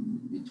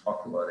we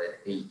talked about it,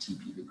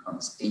 ATP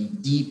becomes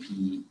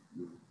ADP,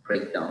 you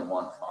break down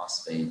one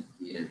phosphate.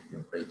 Here,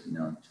 you're breaking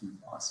down two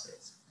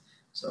phosphates.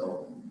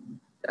 So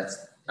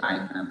that's the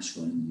diagram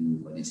showing you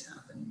what is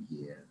happening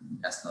here.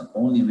 That's not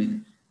only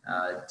with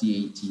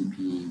DATP,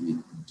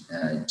 with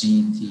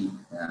GTP,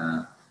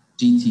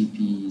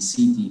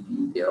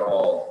 CTP, they're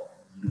all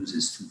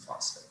loses two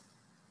phosphate.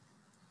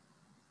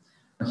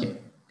 Okay,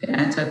 the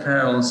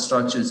antiparallel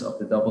structures of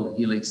the double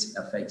helix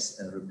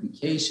affects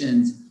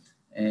replications,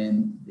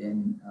 and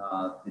then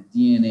the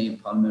DNA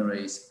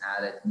polymerase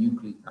added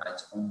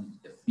nucleotides only to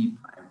the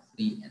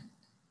 3' end,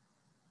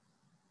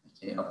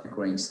 okay, of the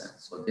growing strand.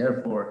 So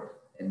therefore,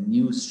 a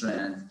new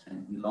strand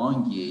can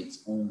elongate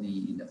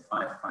only in the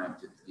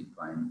 5' to 3'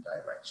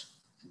 direction.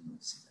 And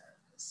you'll see that.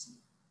 Let's see.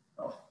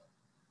 Oh.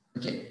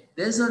 Okay,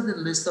 these are the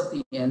list of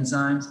the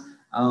enzymes.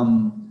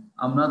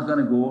 I'm not going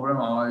to go over them.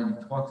 I already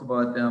talked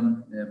about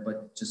them,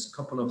 but just a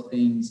couple of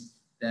things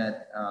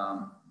that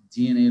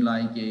DNA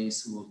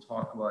ligase, we'll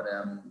talk about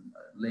them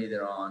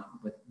later on,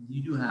 but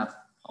you do have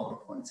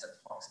PowerPoints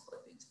that talks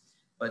about things.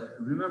 But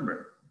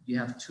remember, you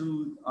have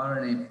two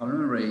RNA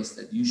polymerase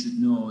that you should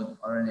know,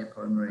 RNA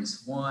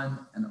polymerase 1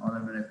 and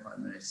RNA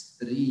polymerase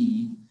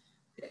 3.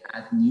 They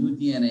add new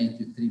DNA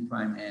to 3'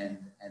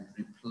 end and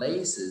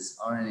replaces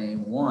RNA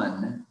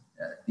 1,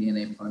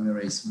 DNA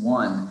polymerase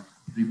 1,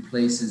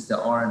 replaces the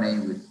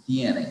RNA with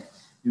DNA.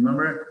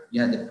 Remember, you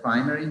had the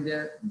primer in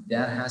there,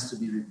 that has to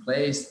be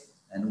replaced.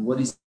 And what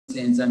is the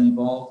enzyme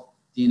involved?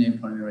 DNA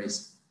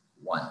polymerase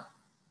 1.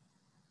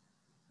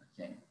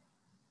 Okay.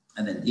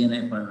 And then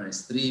DNA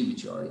polymerase 3,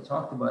 which you already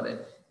talked about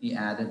it, he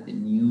added the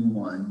new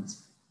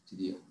ones to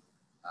the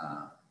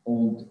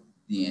old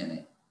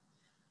DNA.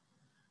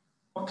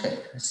 Okay,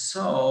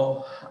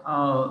 so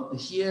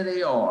here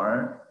they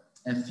are.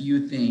 A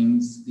few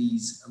things,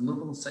 these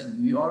little segments,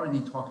 we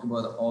already talked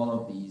about all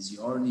of these. You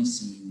already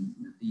seen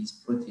these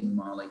protein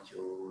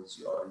molecules,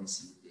 you already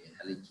seen the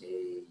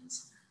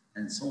helicase,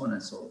 and so on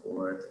and so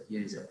forth.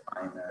 Here is a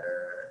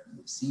primer,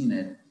 you've seen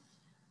it.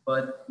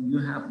 But you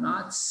have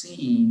not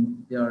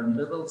seen, there are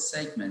little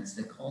segments,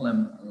 they call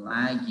them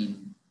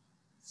lagging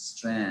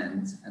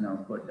strands, and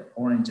of course the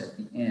orange at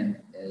the end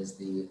is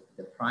the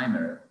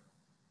primer,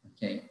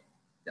 okay,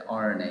 the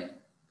RNA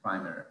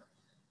primer.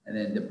 And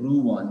then the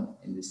blue one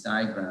in this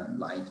diagram,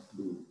 light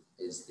blue,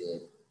 is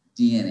the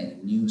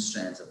DNA, new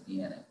strands of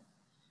DNA.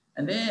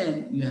 And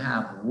then you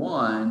have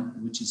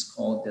one which is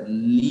called the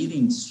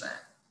leading strand.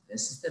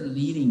 This is the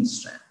leading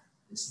strand.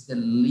 This is the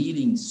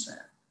leading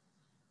strand.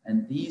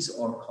 And these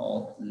are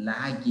called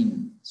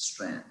lagging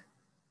strand.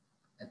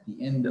 At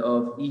the end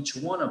of each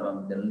one of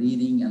them, the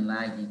leading and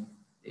lagging,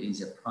 there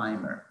is a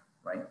primer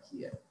right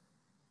here,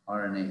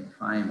 RNA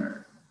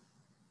primer,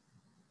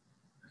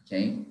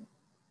 okay?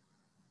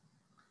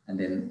 And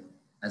then,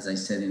 as I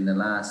said in the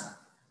last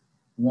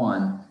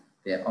one,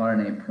 the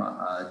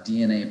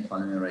DNA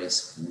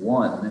polymerase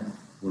 1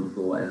 will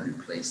go and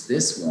replace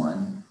this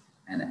one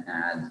and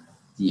add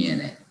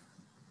DNA.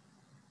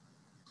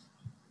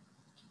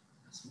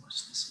 Let's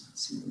watch this one,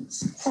 see what it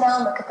says. So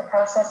now look at the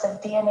process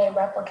of DNA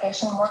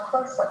replication more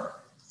closely,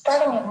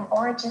 starting at an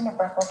origin of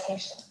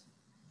replication.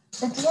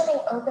 The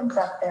DNA opens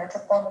up there to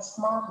form a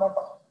small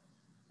bubble.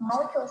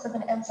 Molecules of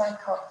an enzyme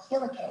called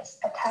helicase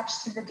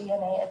attach to the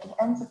DNA at the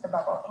ends of the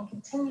bubble and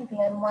continue the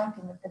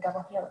unwinding of the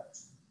double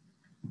helix.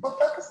 We'll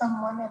focus on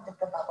one end of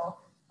the bubble,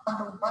 on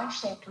the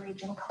Y-shaped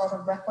region called a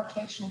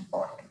replication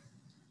fork.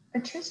 The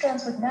two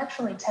strands would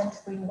naturally tend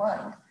to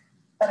rewind,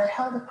 but are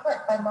held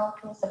apart by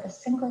molecules of a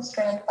single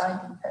strand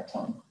binding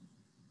protein.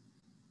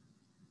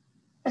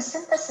 The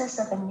synthesis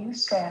of a new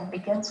strand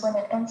begins when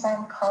an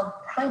enzyme called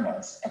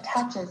primase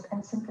attaches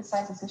and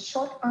synthesizes a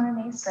short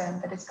RNA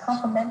strand that is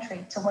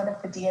complementary to one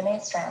of the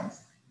DNA strands.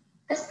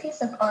 This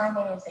piece of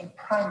RNA is a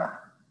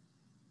primer.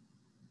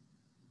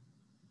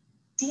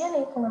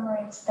 DNA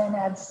polymerase then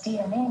adds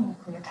DNA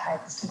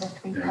nucleotides to the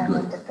 3'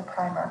 end of the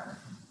primer.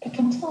 It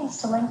continues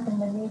to lengthen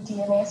the new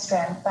DNA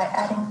strand by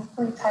adding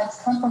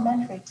nucleotides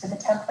complementary to the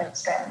template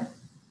strand.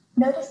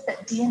 Notice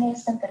that DNA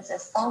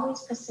synthesis always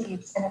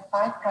proceeds in a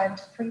 5'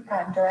 to 3'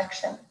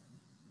 direction.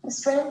 The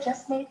strand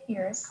just made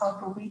here is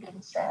called the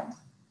leading strand.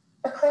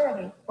 For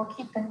clarity, we'll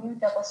keep the new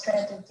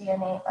double-stranded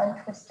DNA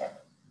untwisted.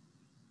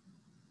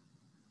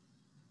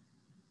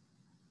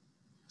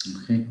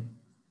 Okay,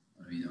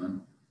 what are we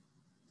doing?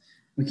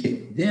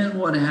 Okay, then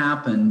what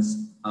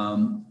happens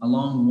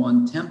along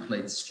one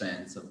template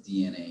strands of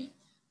DNA,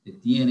 the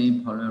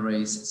DNA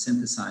polymerase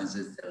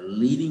synthesizes the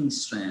leading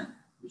strand,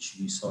 which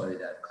you saw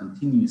it at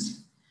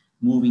continuously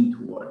moving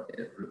toward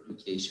the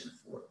replication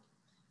fork.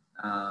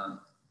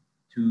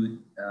 To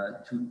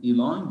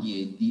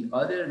elongate the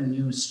other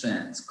new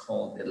strands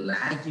called the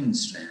lagging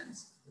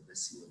strands,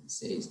 let's see what it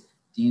says,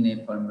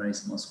 DNA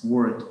polymerase must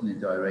work in a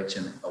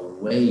direction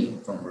away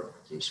from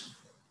replication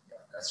fork. Yeah,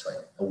 that's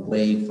right,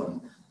 away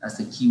from, that's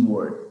the key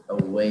word,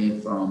 away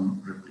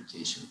from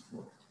replication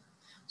fork.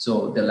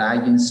 So the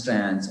lagging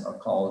strands are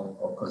called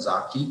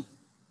Okazaki.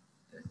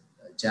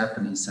 The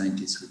Japanese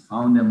scientists who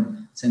found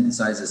them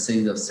synthesized a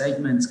series of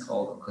segments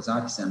called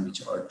Okazaki,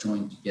 which are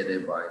joined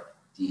together by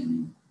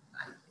DNA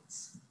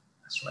ligase.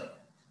 That's right.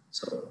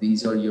 So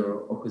these are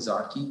your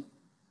Okazaki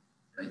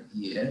right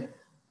here,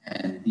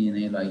 and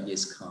DNA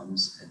ligase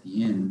comes at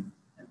the end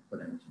and put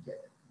them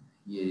together.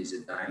 Here is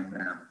a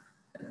diagram,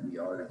 and we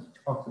already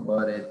talked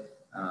about it.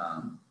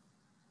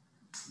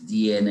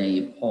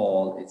 DNA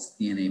Paul, it's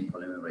DNA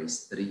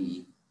polymerase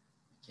 3,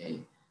 okay,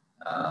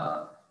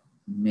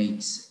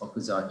 makes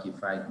Okazaki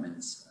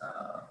fragments,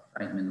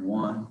 fragment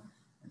 1,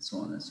 and so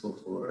on and so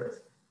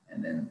forth.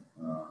 And then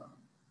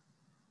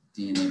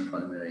DNA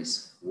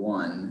polymerase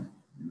 1,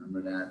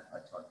 remember that? I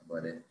talked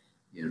about it.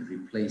 It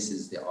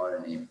replaces the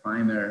RNA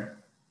primer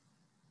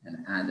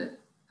and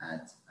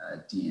adds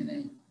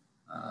DNA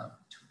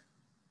to it.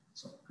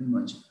 So pretty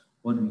much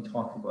what we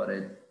talked about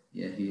it,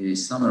 yeah, here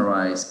is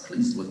summarized.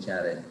 Please look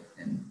at it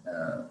and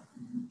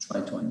try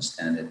to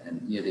understand it.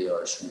 And here they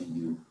are showing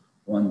you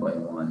one by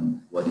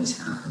one what is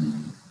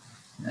happening.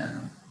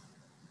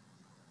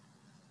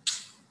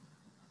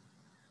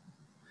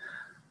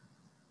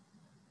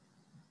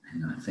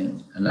 And I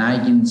think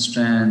lagging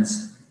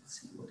strands, let's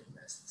see what he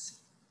has to say.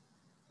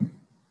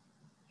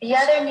 The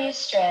other new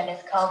strand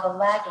is called the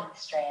lagging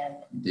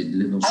strand.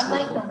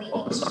 Unlike the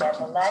leading strand,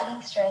 the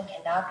lagging strand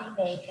cannot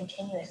be made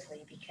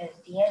continuously because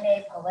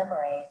DNA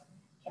polymerase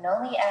can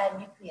only add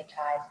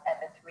nucleotides at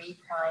the 3'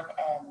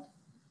 end.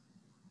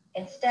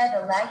 Instead,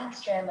 the lagging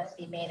strand must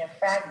be made of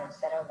fragments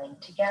that are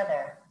linked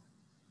together.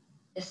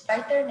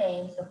 Despite their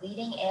names, the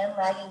leading and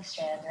lagging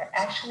strands are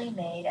actually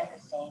made at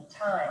the same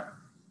time.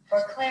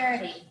 For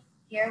clarity,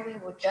 here we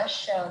will just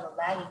show the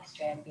lagging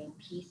strand being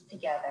pieced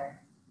together.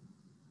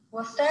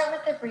 We'll start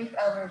with a brief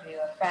overview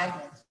of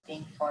fragments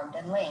being formed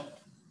and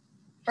linked.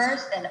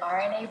 First, an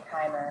RNA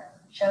primer,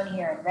 shown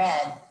here in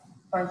red,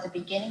 forms the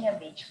beginning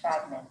of each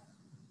fragment.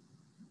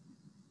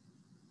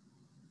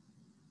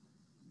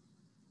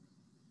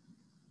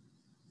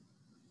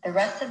 The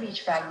rest of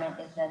each fragment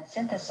is then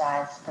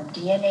synthesized from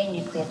DNA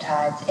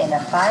nucleotides in a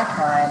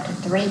 5' to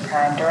 3'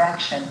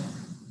 direction.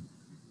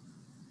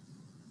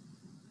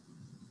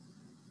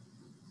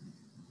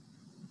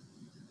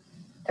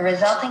 The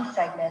resulting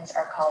segments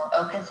are called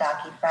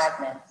Okazaki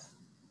fragments.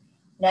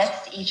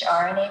 Next, each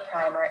RNA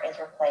primer is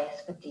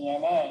replaced with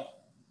DNA.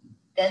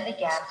 Then the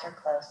gaps are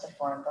closed to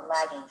form the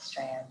lagging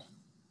strand.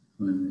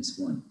 Polymerase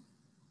 1.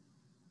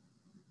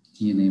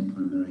 DNA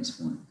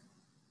polymerase 1.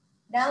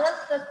 Now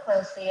let's look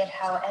closely at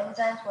how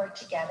enzymes work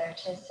together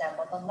to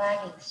assemble the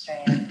lagging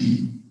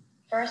strand.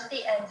 First,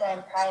 the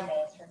enzyme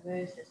primase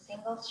removes the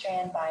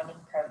single-strand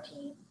binding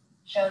protein,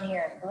 shown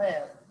here in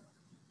blue,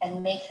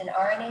 and makes an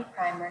RNA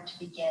primer to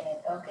begin an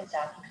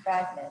Okazaki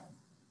fragment.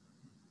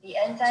 The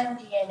enzyme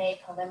DNA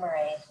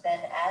polymerase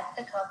then adds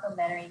the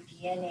complementary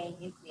DNA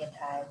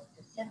nucleotides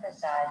to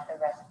synthesize the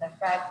rest of the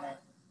fragment.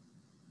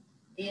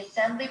 The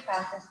assembly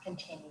process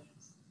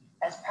continues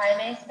as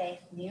primase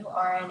makes new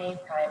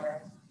RNA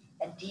primers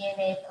and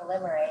DNA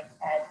polymerase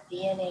adds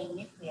DNA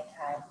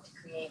nucleotides to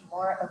create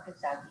more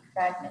Okazaki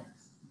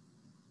fragments.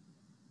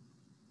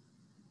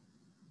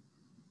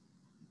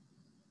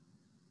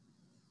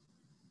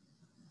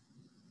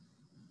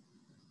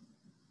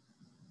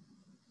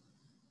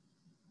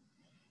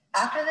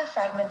 After the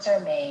fragments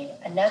are made,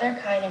 another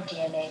kind of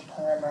DNA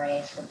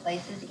polymerase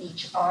replaces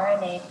each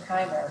RNA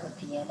primer with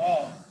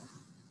DNA.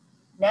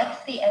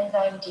 Next, the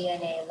enzyme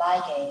DNA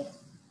ligase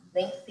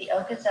links the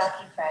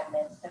Okazaki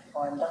fragments to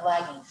form the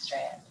lagging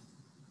strand.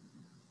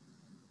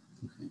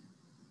 Okay.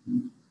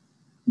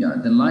 Yeah,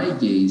 the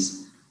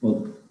ligase,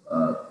 well,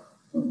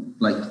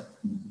 like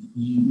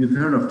you've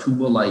heard of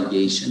tubal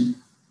ligation,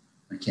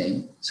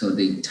 okay? So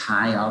they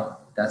tie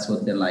up, that's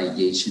what the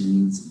ligation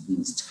means, it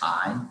means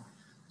tie.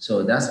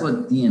 So that's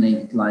what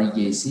DNA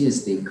ligase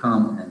is. They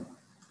come and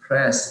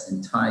press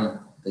and tie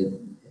the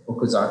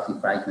Okazaki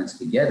fragments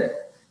together.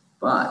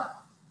 But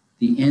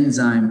the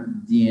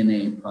enzyme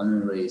DNA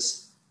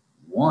polymerase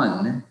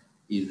 1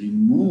 is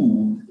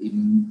removed,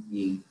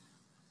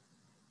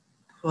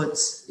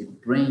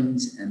 it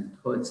brings and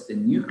puts the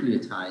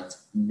nucleotides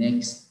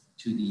next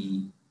to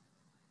the,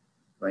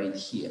 right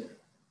here.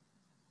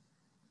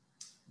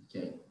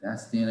 Okay,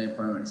 that's DNA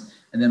polymerase.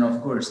 And then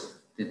of course,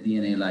 the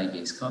DNA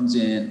ligase comes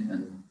in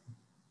and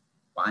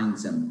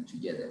binds them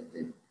together,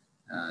 the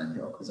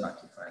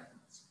Okazaki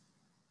fragments.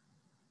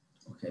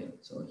 Okay,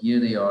 so here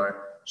they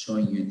are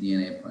showing you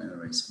DNA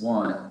polymerase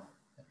 1,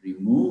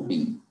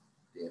 removing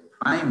the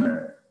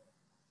primer,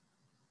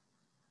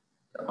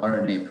 the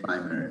RNA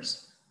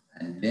primers,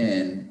 and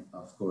then,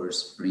 of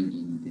course,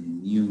 bringing the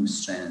new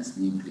strands,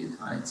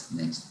 nucleotides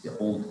next to the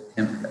old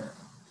template.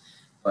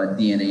 But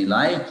DNA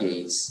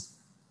ligase,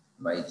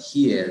 right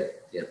here,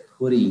 they're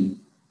putting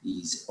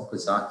these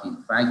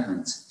Okazaki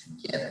fragments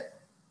together.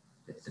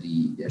 The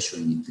three, they're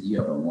showing you 3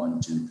 of them,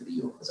 1, 2,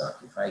 3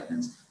 Okazaki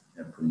fragments,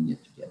 they're putting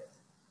it together.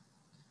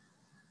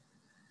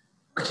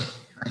 Okay,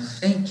 I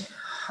think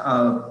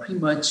pretty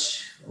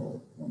much,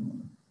 oh, 1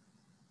 moment.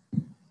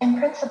 In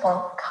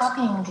principle,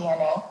 copying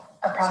DNA,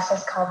 a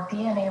process called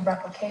DNA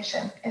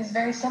replication, is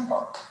very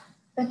simple.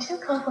 The two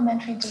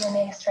complementary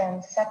DNA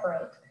strands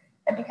separate,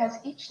 and because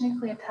each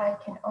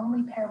nucleotide can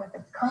only pair with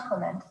its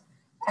complement,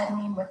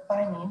 adenine with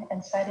thymine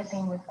and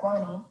cytosine with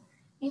guanine,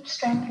 each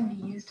strand can be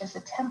used as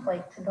a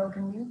template to build a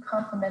new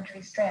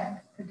complementary strand,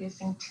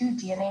 producing 2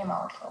 DNA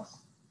molecules.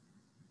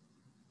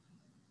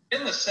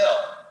 In the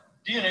cell,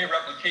 DNA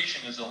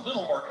replication is a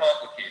little more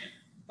complicated,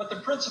 but the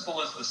principle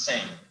is the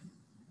same.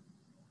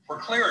 For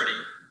clarity,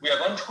 we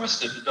have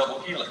untwisted the double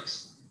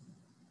helix.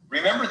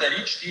 Remember that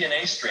each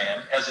DNA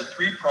strand has a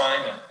 3' and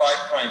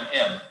 5'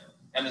 end,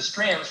 and the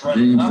strands run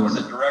in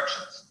opposite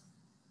directions.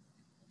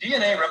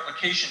 DNA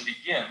replication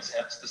begins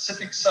at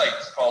specific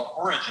sites called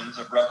origins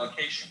of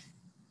replication.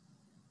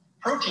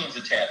 Proteins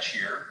attach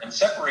here and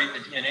separate the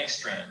DNA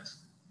strands,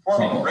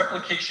 forming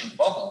replication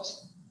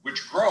bubbles,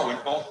 which grow in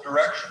both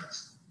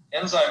directions.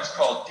 Enzymes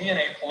called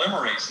DNA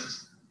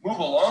polymerases move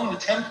along the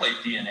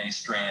template DNA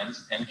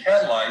strands and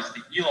catalyze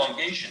the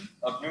elongation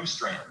of new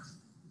strands.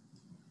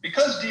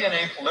 Because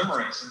DNA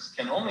polymerases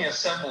can only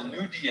assemble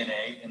new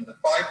DNA in the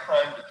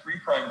 5' to 3'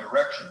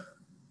 direction,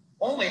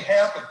 only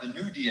half of the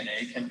new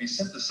DNA can be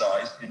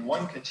synthesized in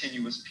one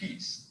continuous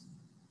piece.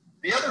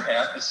 The other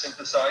half is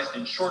synthesized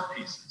in short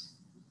pieces.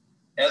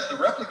 As the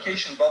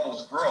replication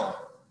bubbles grow,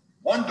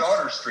 one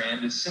daughter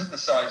strand is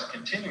synthesized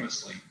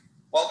continuously,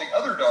 while the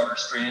other daughter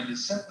strand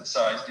is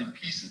synthesized in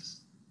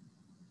pieces.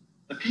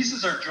 The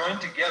pieces are joined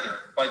together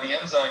by the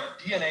enzyme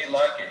DNA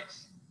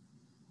ligase.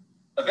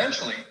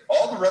 Eventually,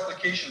 all the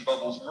replication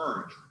bubbles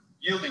merge,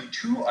 yielding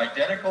 2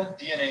 identical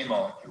DNA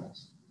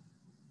molecules.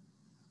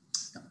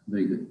 Yeah,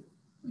 very good.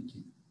 Thank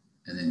you.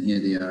 And then here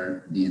they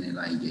are, DNA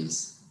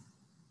ligase.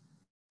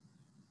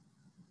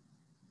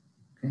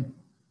 Okay.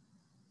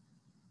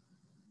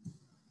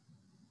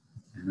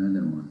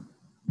 Another one.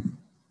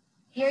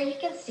 Here you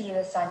can see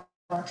the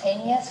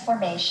simultaneous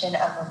formation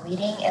of the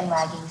leading and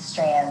lagging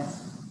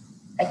strands.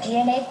 A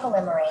DNA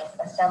polymerase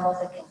assembles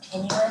a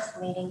continuous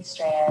leading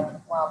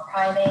strand, while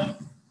primase,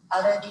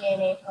 other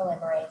DNA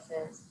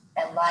polymerases,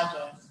 and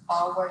ligase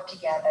all work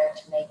together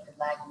to make the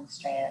lagging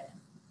strand.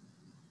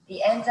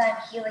 The enzyme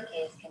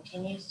helicase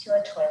continues to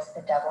untwist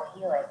the double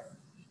helix,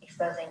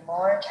 exposing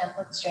more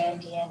template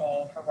strand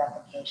DNA for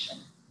replication.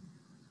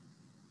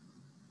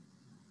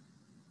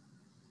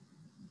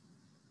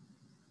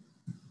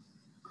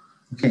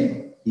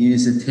 Okay,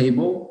 here's a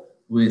table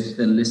with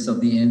the list of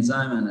the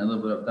enzyme and a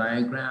little bit of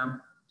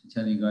diagram to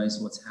tell you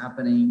guys what's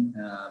happening.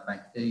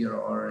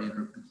 Bacterial RNA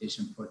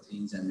replication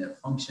proteins and their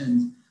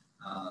functions.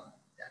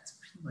 That's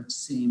pretty much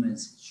same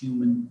as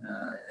human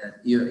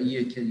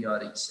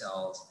eukaryotic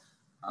cells.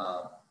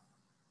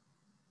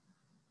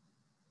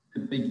 The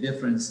big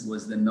difference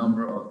was the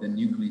number of the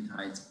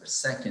nucleotides per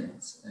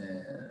second,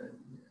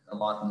 a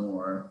lot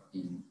more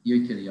in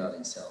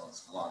eukaryotic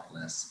cells, a lot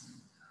less in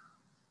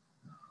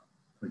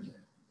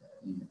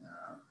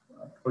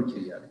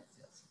prokaryotic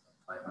cells,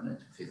 500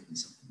 to 50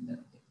 something that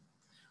way.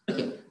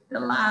 Okay, the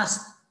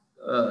last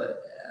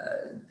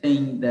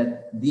thing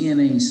that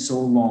DNA is so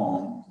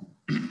long,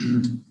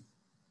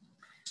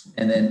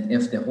 and then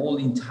if the whole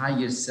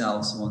entire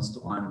cells wants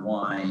to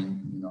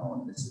unwind, you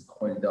know, this is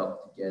coiled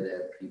up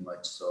together pretty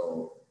much,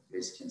 so you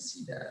guys can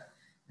see that.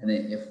 And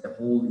then if the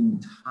whole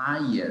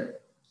entire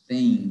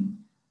thing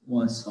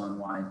wants to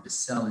unwind, the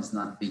cell is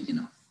not big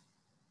enough.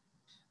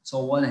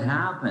 So what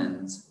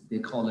happens, they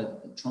call it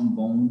a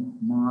trombone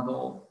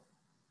model.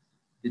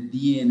 The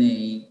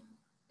DNA,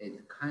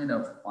 it kind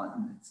of,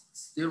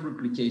 still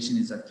replication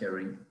is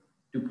occurring,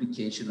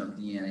 duplication of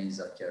DNA is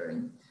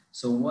occurring.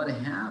 So what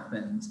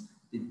happens,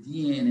 the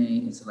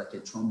DNA is like a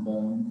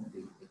trombone,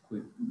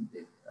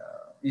 the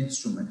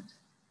instrument,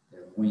 the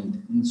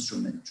wind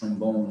instrument,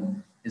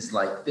 trombone is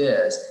like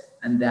this,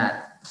 and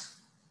that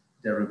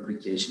the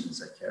replication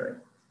is occurring.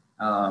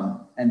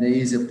 And there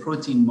is a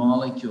protein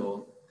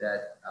molecule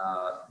that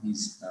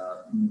he's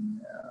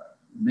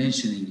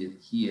mentioning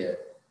it here.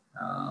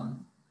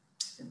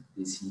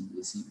 Is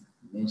he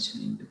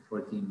mentioning the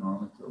protein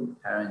molecule,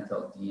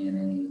 parental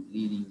DNA,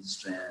 leading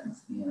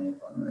strands, DNA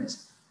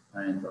polymerase,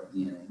 parental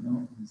DNA?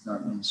 No, he's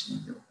not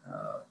mentioning the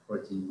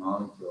protein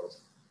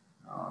molecules.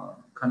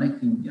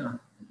 Connecting, yeah,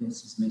 I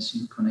guess he's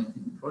mentioning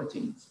connecting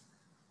proteins.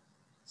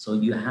 So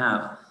you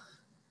have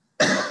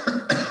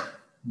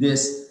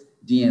this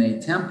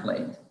DNA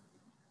template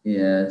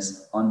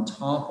is on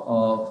top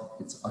of,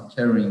 it's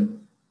occurring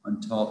on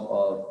top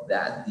of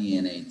that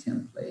DNA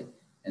template,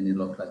 and it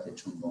looks like a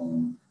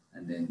trombone,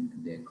 and then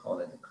they call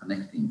it the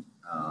connecting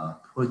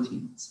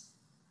proteins.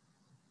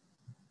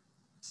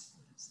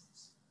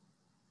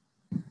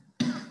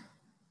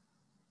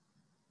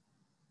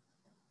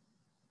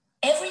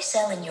 Every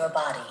cell in your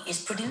body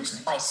is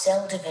produced by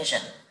cell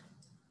division.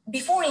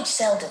 Before each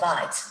cell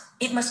divides,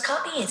 it must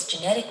copy its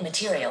genetic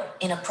material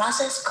in a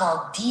process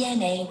called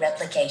DNA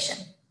replication.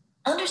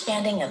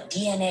 Understanding of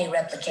DNA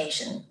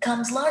replication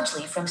comes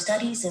largely from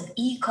studies of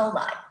E.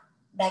 coli,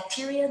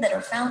 bacteria that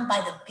are found by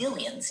the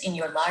billions in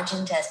your large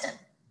intestine.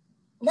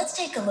 Let's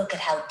take a look at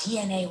how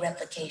DNA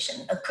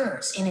replication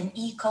occurs in an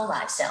E.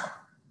 coli cell.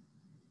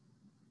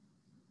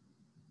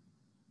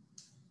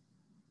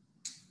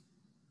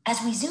 As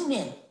we zoom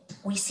in,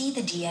 we see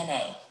the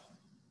DNA.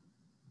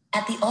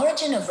 At the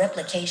origin of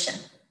replication,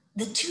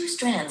 the two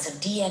strands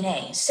of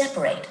DNA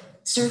separate,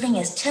 serving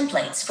as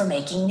templates for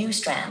making new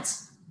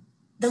strands.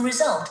 The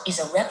result is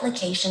a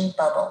replication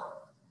bubble.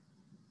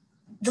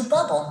 The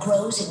bubble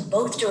grows in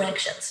both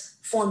directions,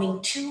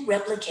 forming two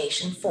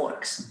replication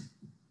forks.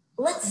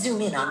 Let's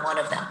zoom in on one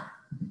of them.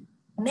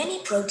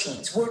 Many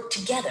proteins work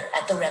together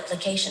at the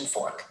replication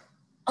fork.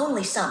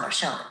 Only some are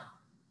shown.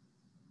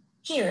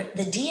 Here,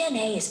 the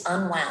DNA is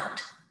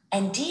unwound,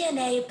 and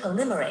DNA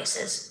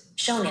polymerases,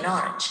 shown in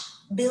orange,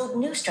 build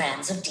new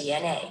strands of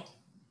DNA.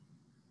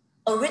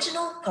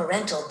 Original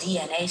parental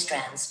DNA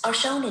strands are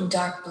shown in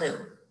dark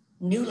blue.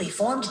 Newly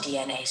formed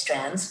DNA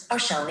strands are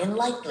shown in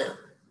light blue.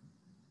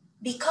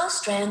 Because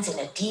strands in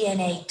a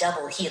DNA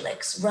double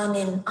helix run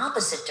in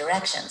opposite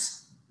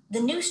directions,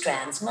 the new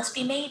strands must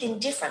be made in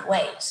different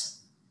ways.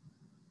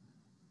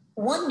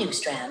 One new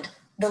strand,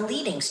 the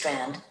leading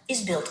strand,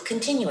 is built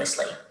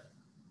continuously.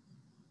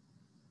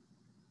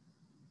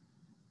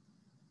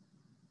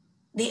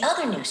 The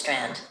other new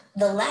strand,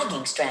 the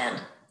lagging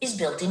strand, is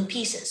built in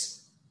pieces.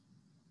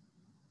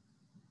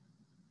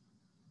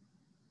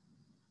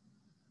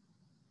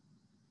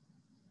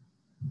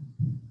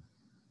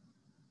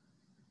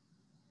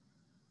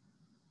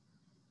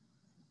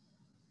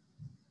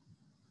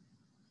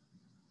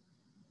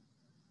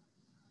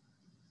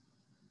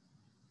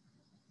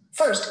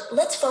 First,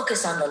 let's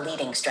focus on the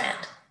leading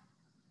strand.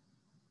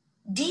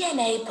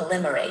 DNA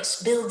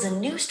polymerase builds a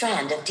new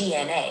strand of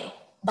DNA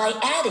by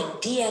adding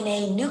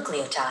DNA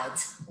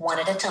nucleotides one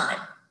at a time.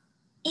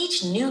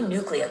 Each new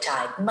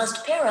nucleotide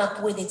must pair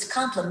up with its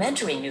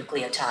complementary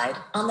nucleotide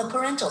on the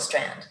parental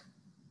strand.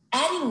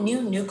 Adding new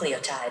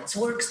nucleotides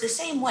works the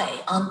same way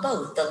on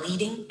both the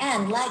leading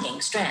and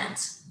lagging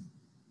strands.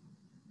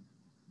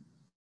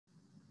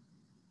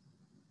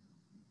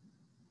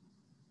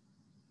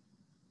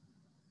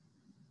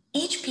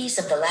 Each piece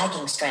of the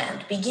lagging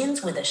strand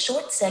begins with a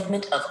short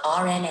segment of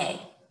RNA,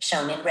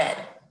 shown in red.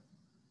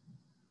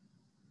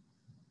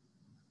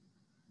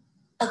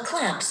 A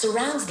clamp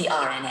surrounds the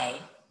RNA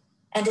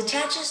and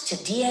attaches to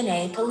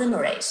DNA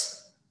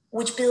polymerase,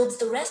 which builds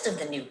the rest of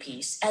the new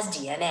piece as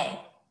DNA.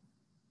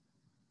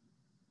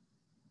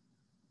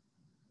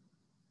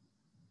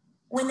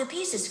 When the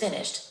piece is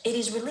finished, it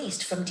is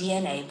released from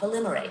DNA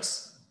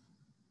polymerase.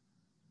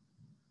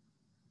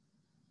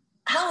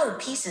 How are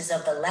pieces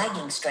of the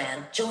lagging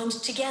strand joined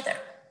together?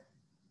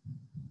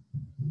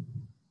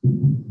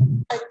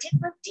 A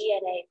different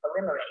DNA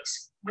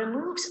polymerase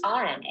removes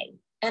RNA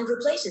and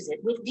replaces it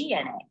with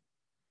DNA.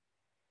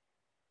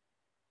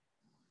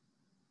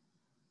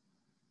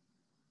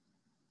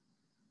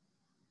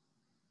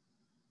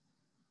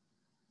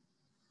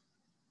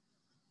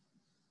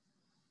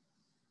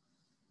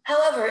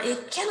 However,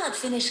 it cannot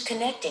finish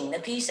connecting the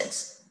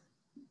pieces.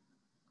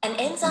 An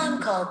enzyme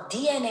called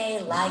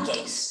DNA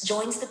ligase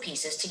joins the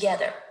pieces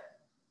together.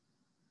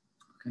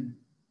 Okay.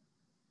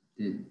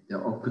 The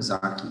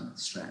Okazaki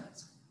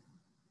strands.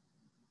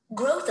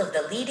 Growth of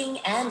the leading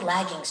and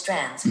lagging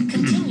strands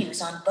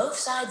continues on both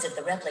sides of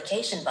the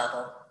replication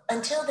bubble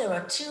until there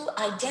are two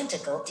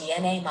identical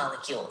DNA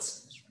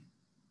molecules.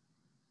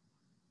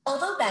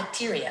 Although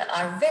bacteria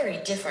are very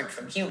different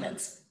from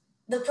humans,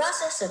 the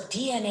process of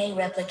DNA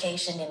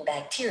replication in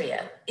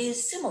bacteria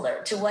is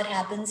similar to what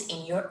happens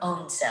in your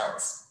own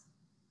cells.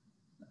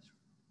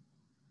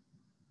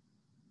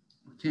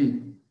 Okay.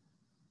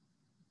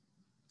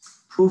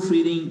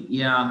 Proofreading,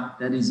 yeah,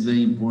 that is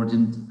very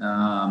important.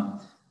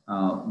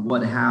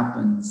 What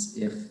happens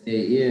if there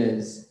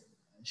is,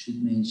 I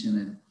should mention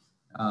it,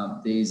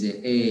 there is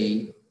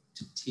a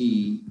to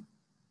T,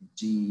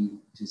 G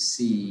to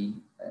C,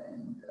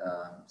 and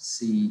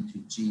C to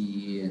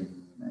G,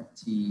 and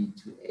T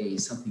to A,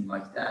 something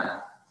like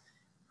that.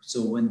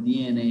 So when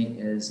DNA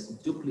is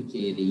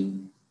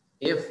duplicating,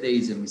 if there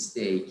is a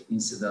mistake,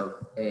 instead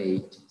of A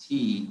to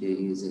T,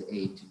 there is an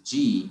A to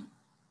G,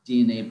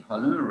 DNA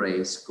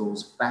polymerase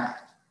goes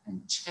back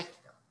and checks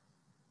them.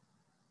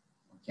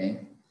 Okay,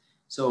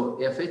 so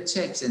if it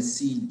checks and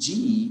see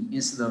G,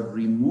 instead of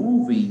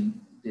removing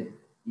the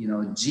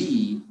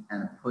G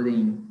and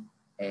putting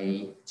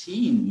a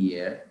T in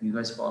here, you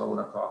guys follow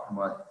what I'm talking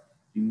about?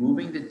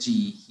 Removing the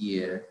G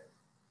here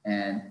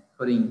and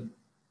putting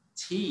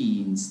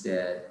T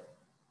instead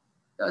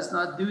does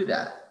not do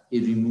that.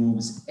 It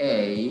removes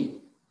A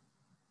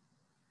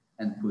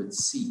and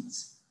puts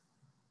C's.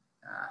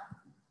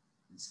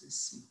 This is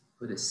C.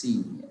 Put a C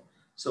in here.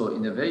 So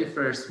in the very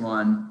first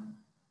one,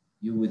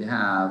 you would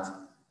have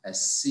a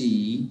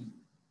C,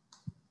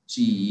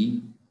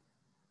 G,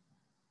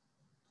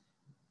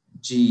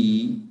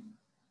 G,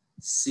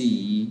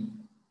 C,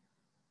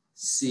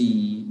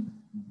 C,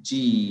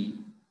 G,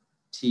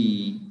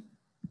 T,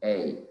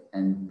 A.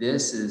 And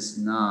this is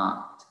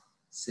not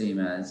same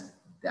as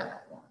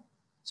that one.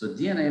 So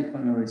DNA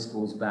polymerase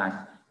goes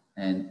back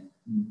and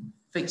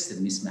fix the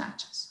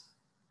mismatches.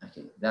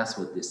 Okay, that's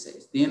what this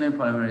says. DNA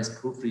polymerase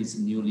proofreads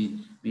newly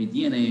made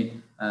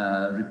DNA,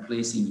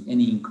 replacing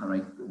any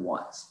incorrect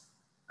ones.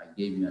 I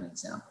gave you an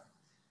example.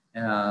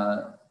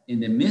 In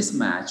the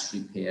mismatch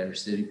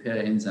repairs, the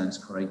repair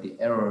enzymes correct the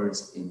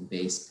errors in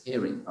base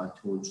pairing. I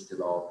told you the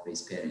law of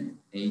base pairing,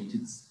 A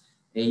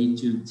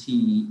to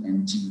T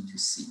and G to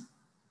C.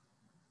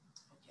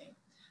 Okay,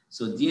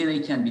 so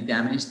DNA can be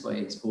damaged by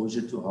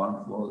exposure to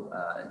harmful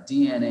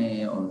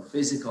DNA or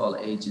physical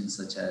agents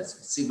such as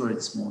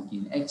cigarette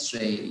smoking,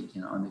 X-ray. It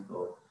can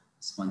undergo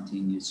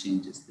spontaneous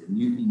changes. The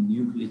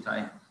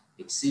nucleotide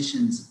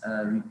excisions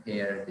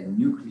repair, the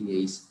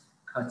nuclease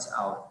cuts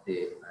out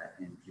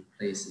and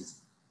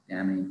replaces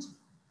damaged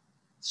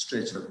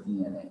stretch of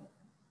DNA.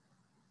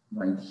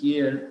 Right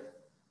here,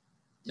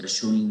 they're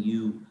showing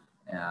you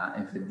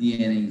if the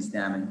DNA is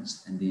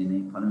damaged and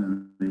DNA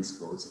polymerase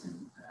goes and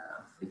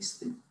fix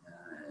the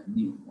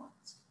new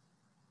ones.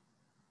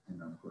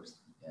 And of course,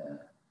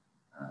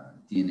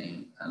 DNA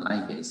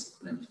ligase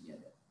put them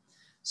together.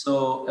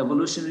 So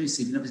evolutionary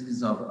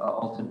significance of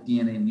altered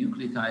DNA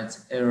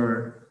nucleotides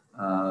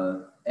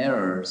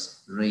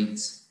errors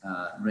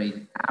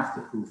rate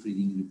after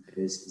proofreading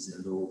repairs is a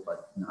low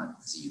but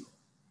not zero.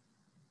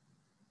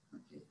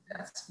 Okay,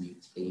 that's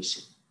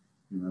mutation.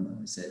 Remember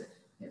I said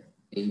if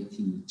AT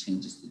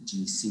changes to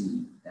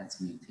GC, that's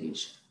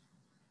mutation.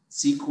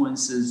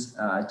 Sequences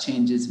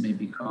changes may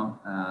become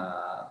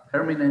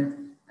permanent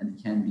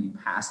and can be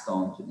passed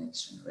on to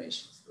next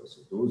generations.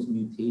 So those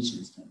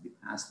mutations can be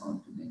passed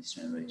on to next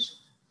generation.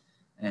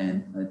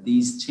 And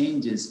these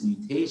changes,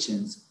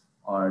 mutations,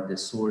 are the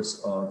source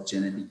of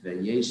genetic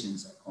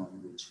variations upon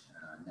which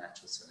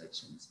natural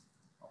selections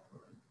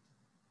operate.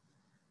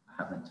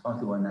 I haven't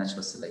talked about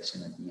natural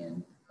selection at the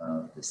end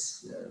of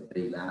this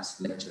very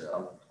last lecture. I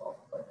will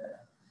talk about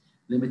that.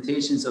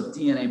 Limitations of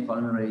DNA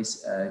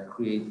polymerase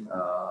create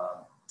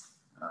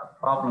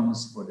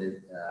problems for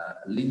the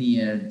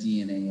linear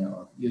DNA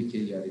of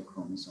eukaryotic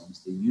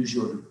chromosomes. The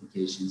usual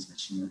replications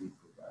machinery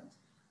provides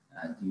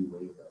due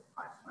weight of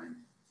 5',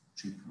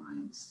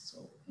 3'.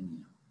 So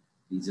anyhow,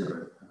 these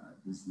are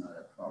this is not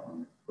a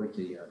problem.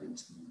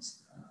 Eukaryotic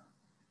means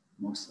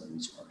most of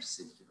which are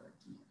circular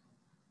DNA.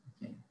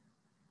 Okay,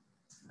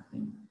 I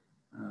think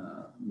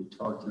we're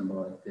talking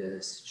about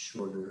this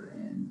shorter,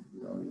 and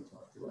we already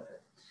talked about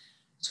it.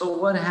 So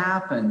what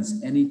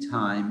happens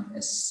anytime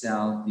a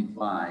cell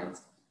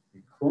divides?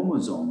 The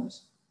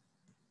chromosomes,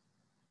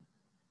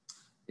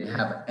 they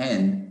have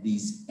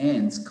these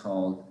ends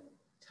called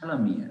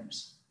telomeres.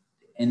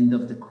 The end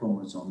of the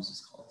chromosomes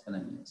is called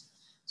telomeres.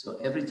 So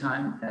every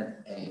time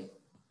that a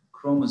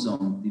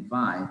chromosome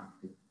divides,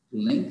 the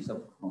length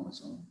of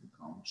chromosome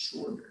becomes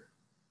shorter.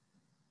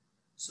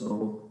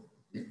 So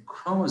the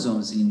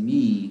chromosomes in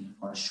me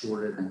are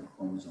shorter than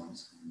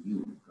chromosomes in you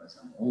because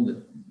I'm older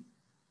than you.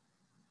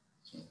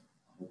 Okay,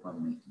 I hope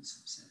I'm making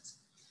some sense.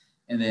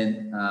 And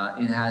then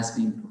it has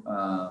been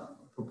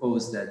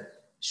proposed that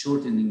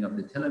shortening of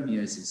the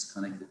telomeres is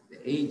connected to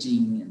the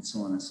aging and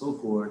so on and so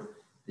forth.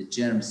 The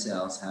germ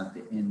cells have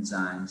the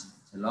enzymes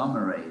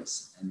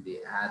telomerase, and the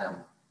atom,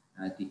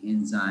 the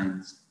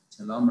enzymes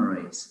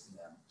telomerase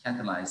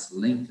catalyze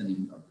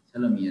lengthening of the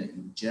telomere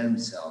in germ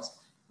cells.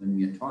 When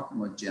we are talking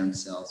about germ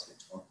cells,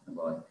 we're talking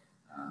about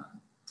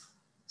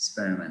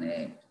sperm and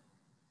egg.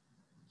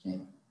 Okay.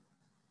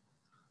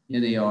 Here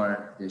they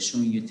are, they're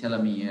showing you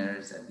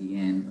telomeres at the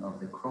end of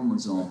the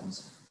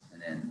chromosomes,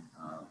 and then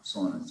so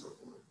on and so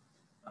forth.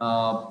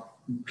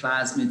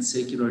 Plasmid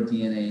circular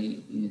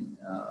DNA,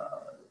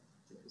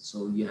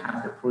 so you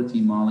have the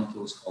protein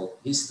molecules called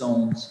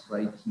histones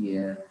right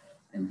here,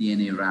 and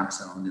DNA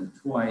wraps around them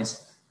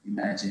twice.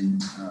 Imagine,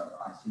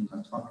 I think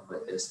I'll talk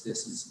about this.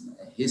 This is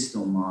a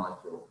histone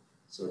molecule,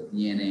 so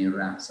DNA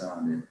wraps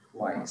around it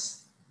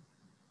twice,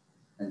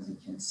 as you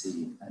can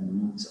see, and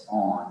moves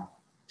on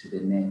to the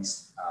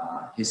next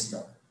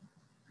histone.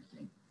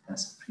 Okay,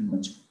 that's pretty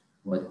much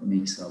what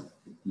makes up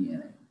the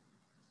DNA.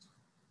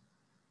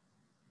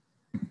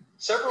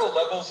 Several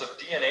levels of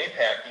DNA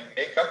packing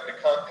make up the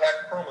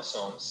compact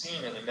chromosome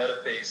seen in a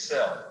metaphase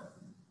cell.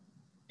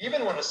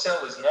 Even when a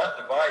cell is not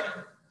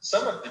dividing,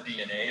 some of the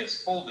DNA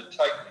is folded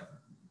tightly.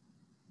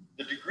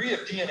 The degree of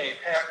DNA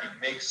packing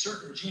makes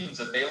certain genes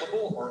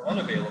available or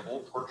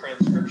unavailable for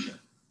transcription.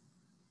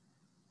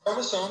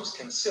 Chromosomes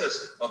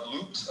consist of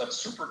loops of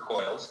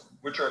supercoils,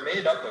 which are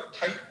made up of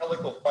tight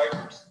helical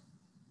fibers.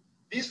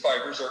 These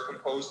fibers are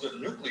composed of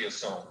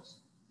nucleosomes,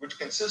 which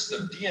consists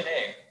of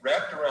DNA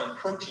wrapped around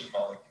protein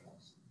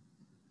molecules.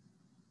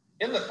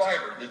 In the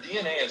fiber, the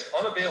DNA is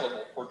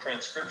unavailable for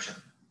transcription.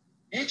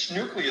 Each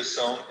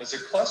nucleosome is a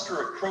cluster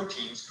of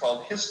proteins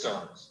called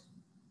histones.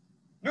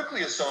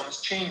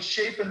 Nucleosomes change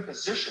shape and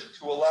position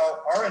to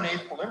allow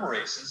RNA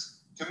polymerases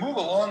to move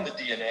along the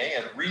DNA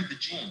and read the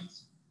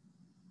genes.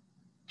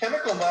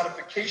 Chemical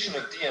modification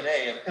of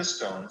DNA and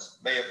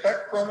histones may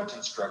affect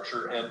chromatin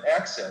structure and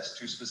access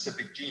to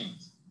specific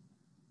genes.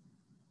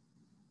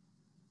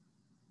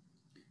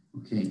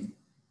 Okay,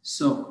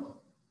 so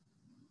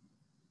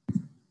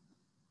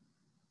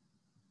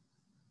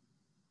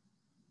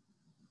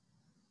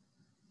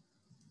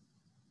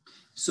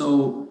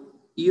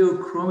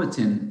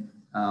eochromatin,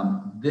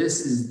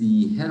 this is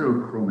the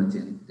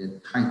heterochromatin, the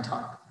tight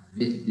top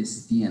with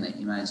this DNA.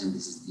 Imagine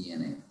this is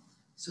DNA.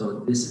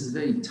 So this is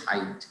very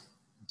tight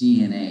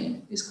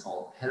DNA is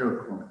called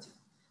heterochromatin.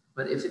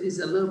 But if it is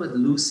a little bit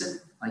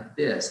loosened like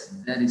this,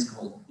 that is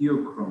called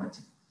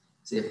eochromatin.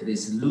 So if it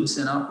is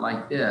loosened up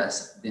like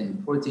this,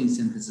 then protein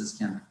synthesis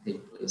can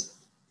take place.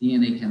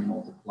 DNA can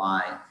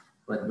multiply.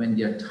 But when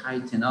they're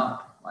tightened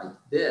up like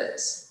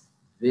this,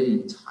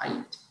 very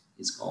tight,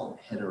 is called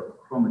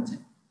heterochromatin.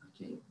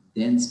 Okay,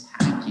 dense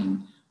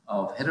packing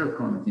of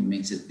heterochromatin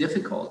makes it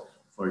difficult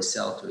for a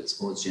cell to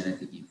expose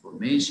genetic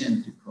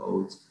information to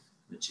codes,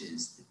 which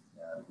is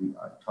we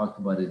are talked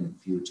about it in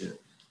future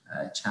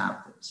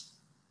chapters.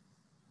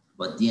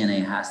 But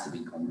DNA has to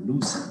become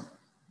loosened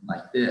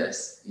like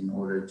this in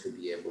order to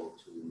be able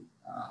to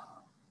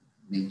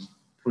make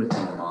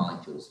protein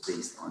molecules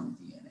based on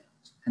DNA.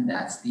 And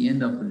that's the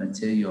end of the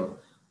material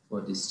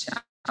for this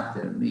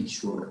chapter. Make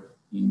sure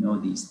you know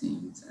these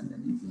things, and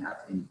then if you have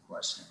any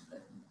questions,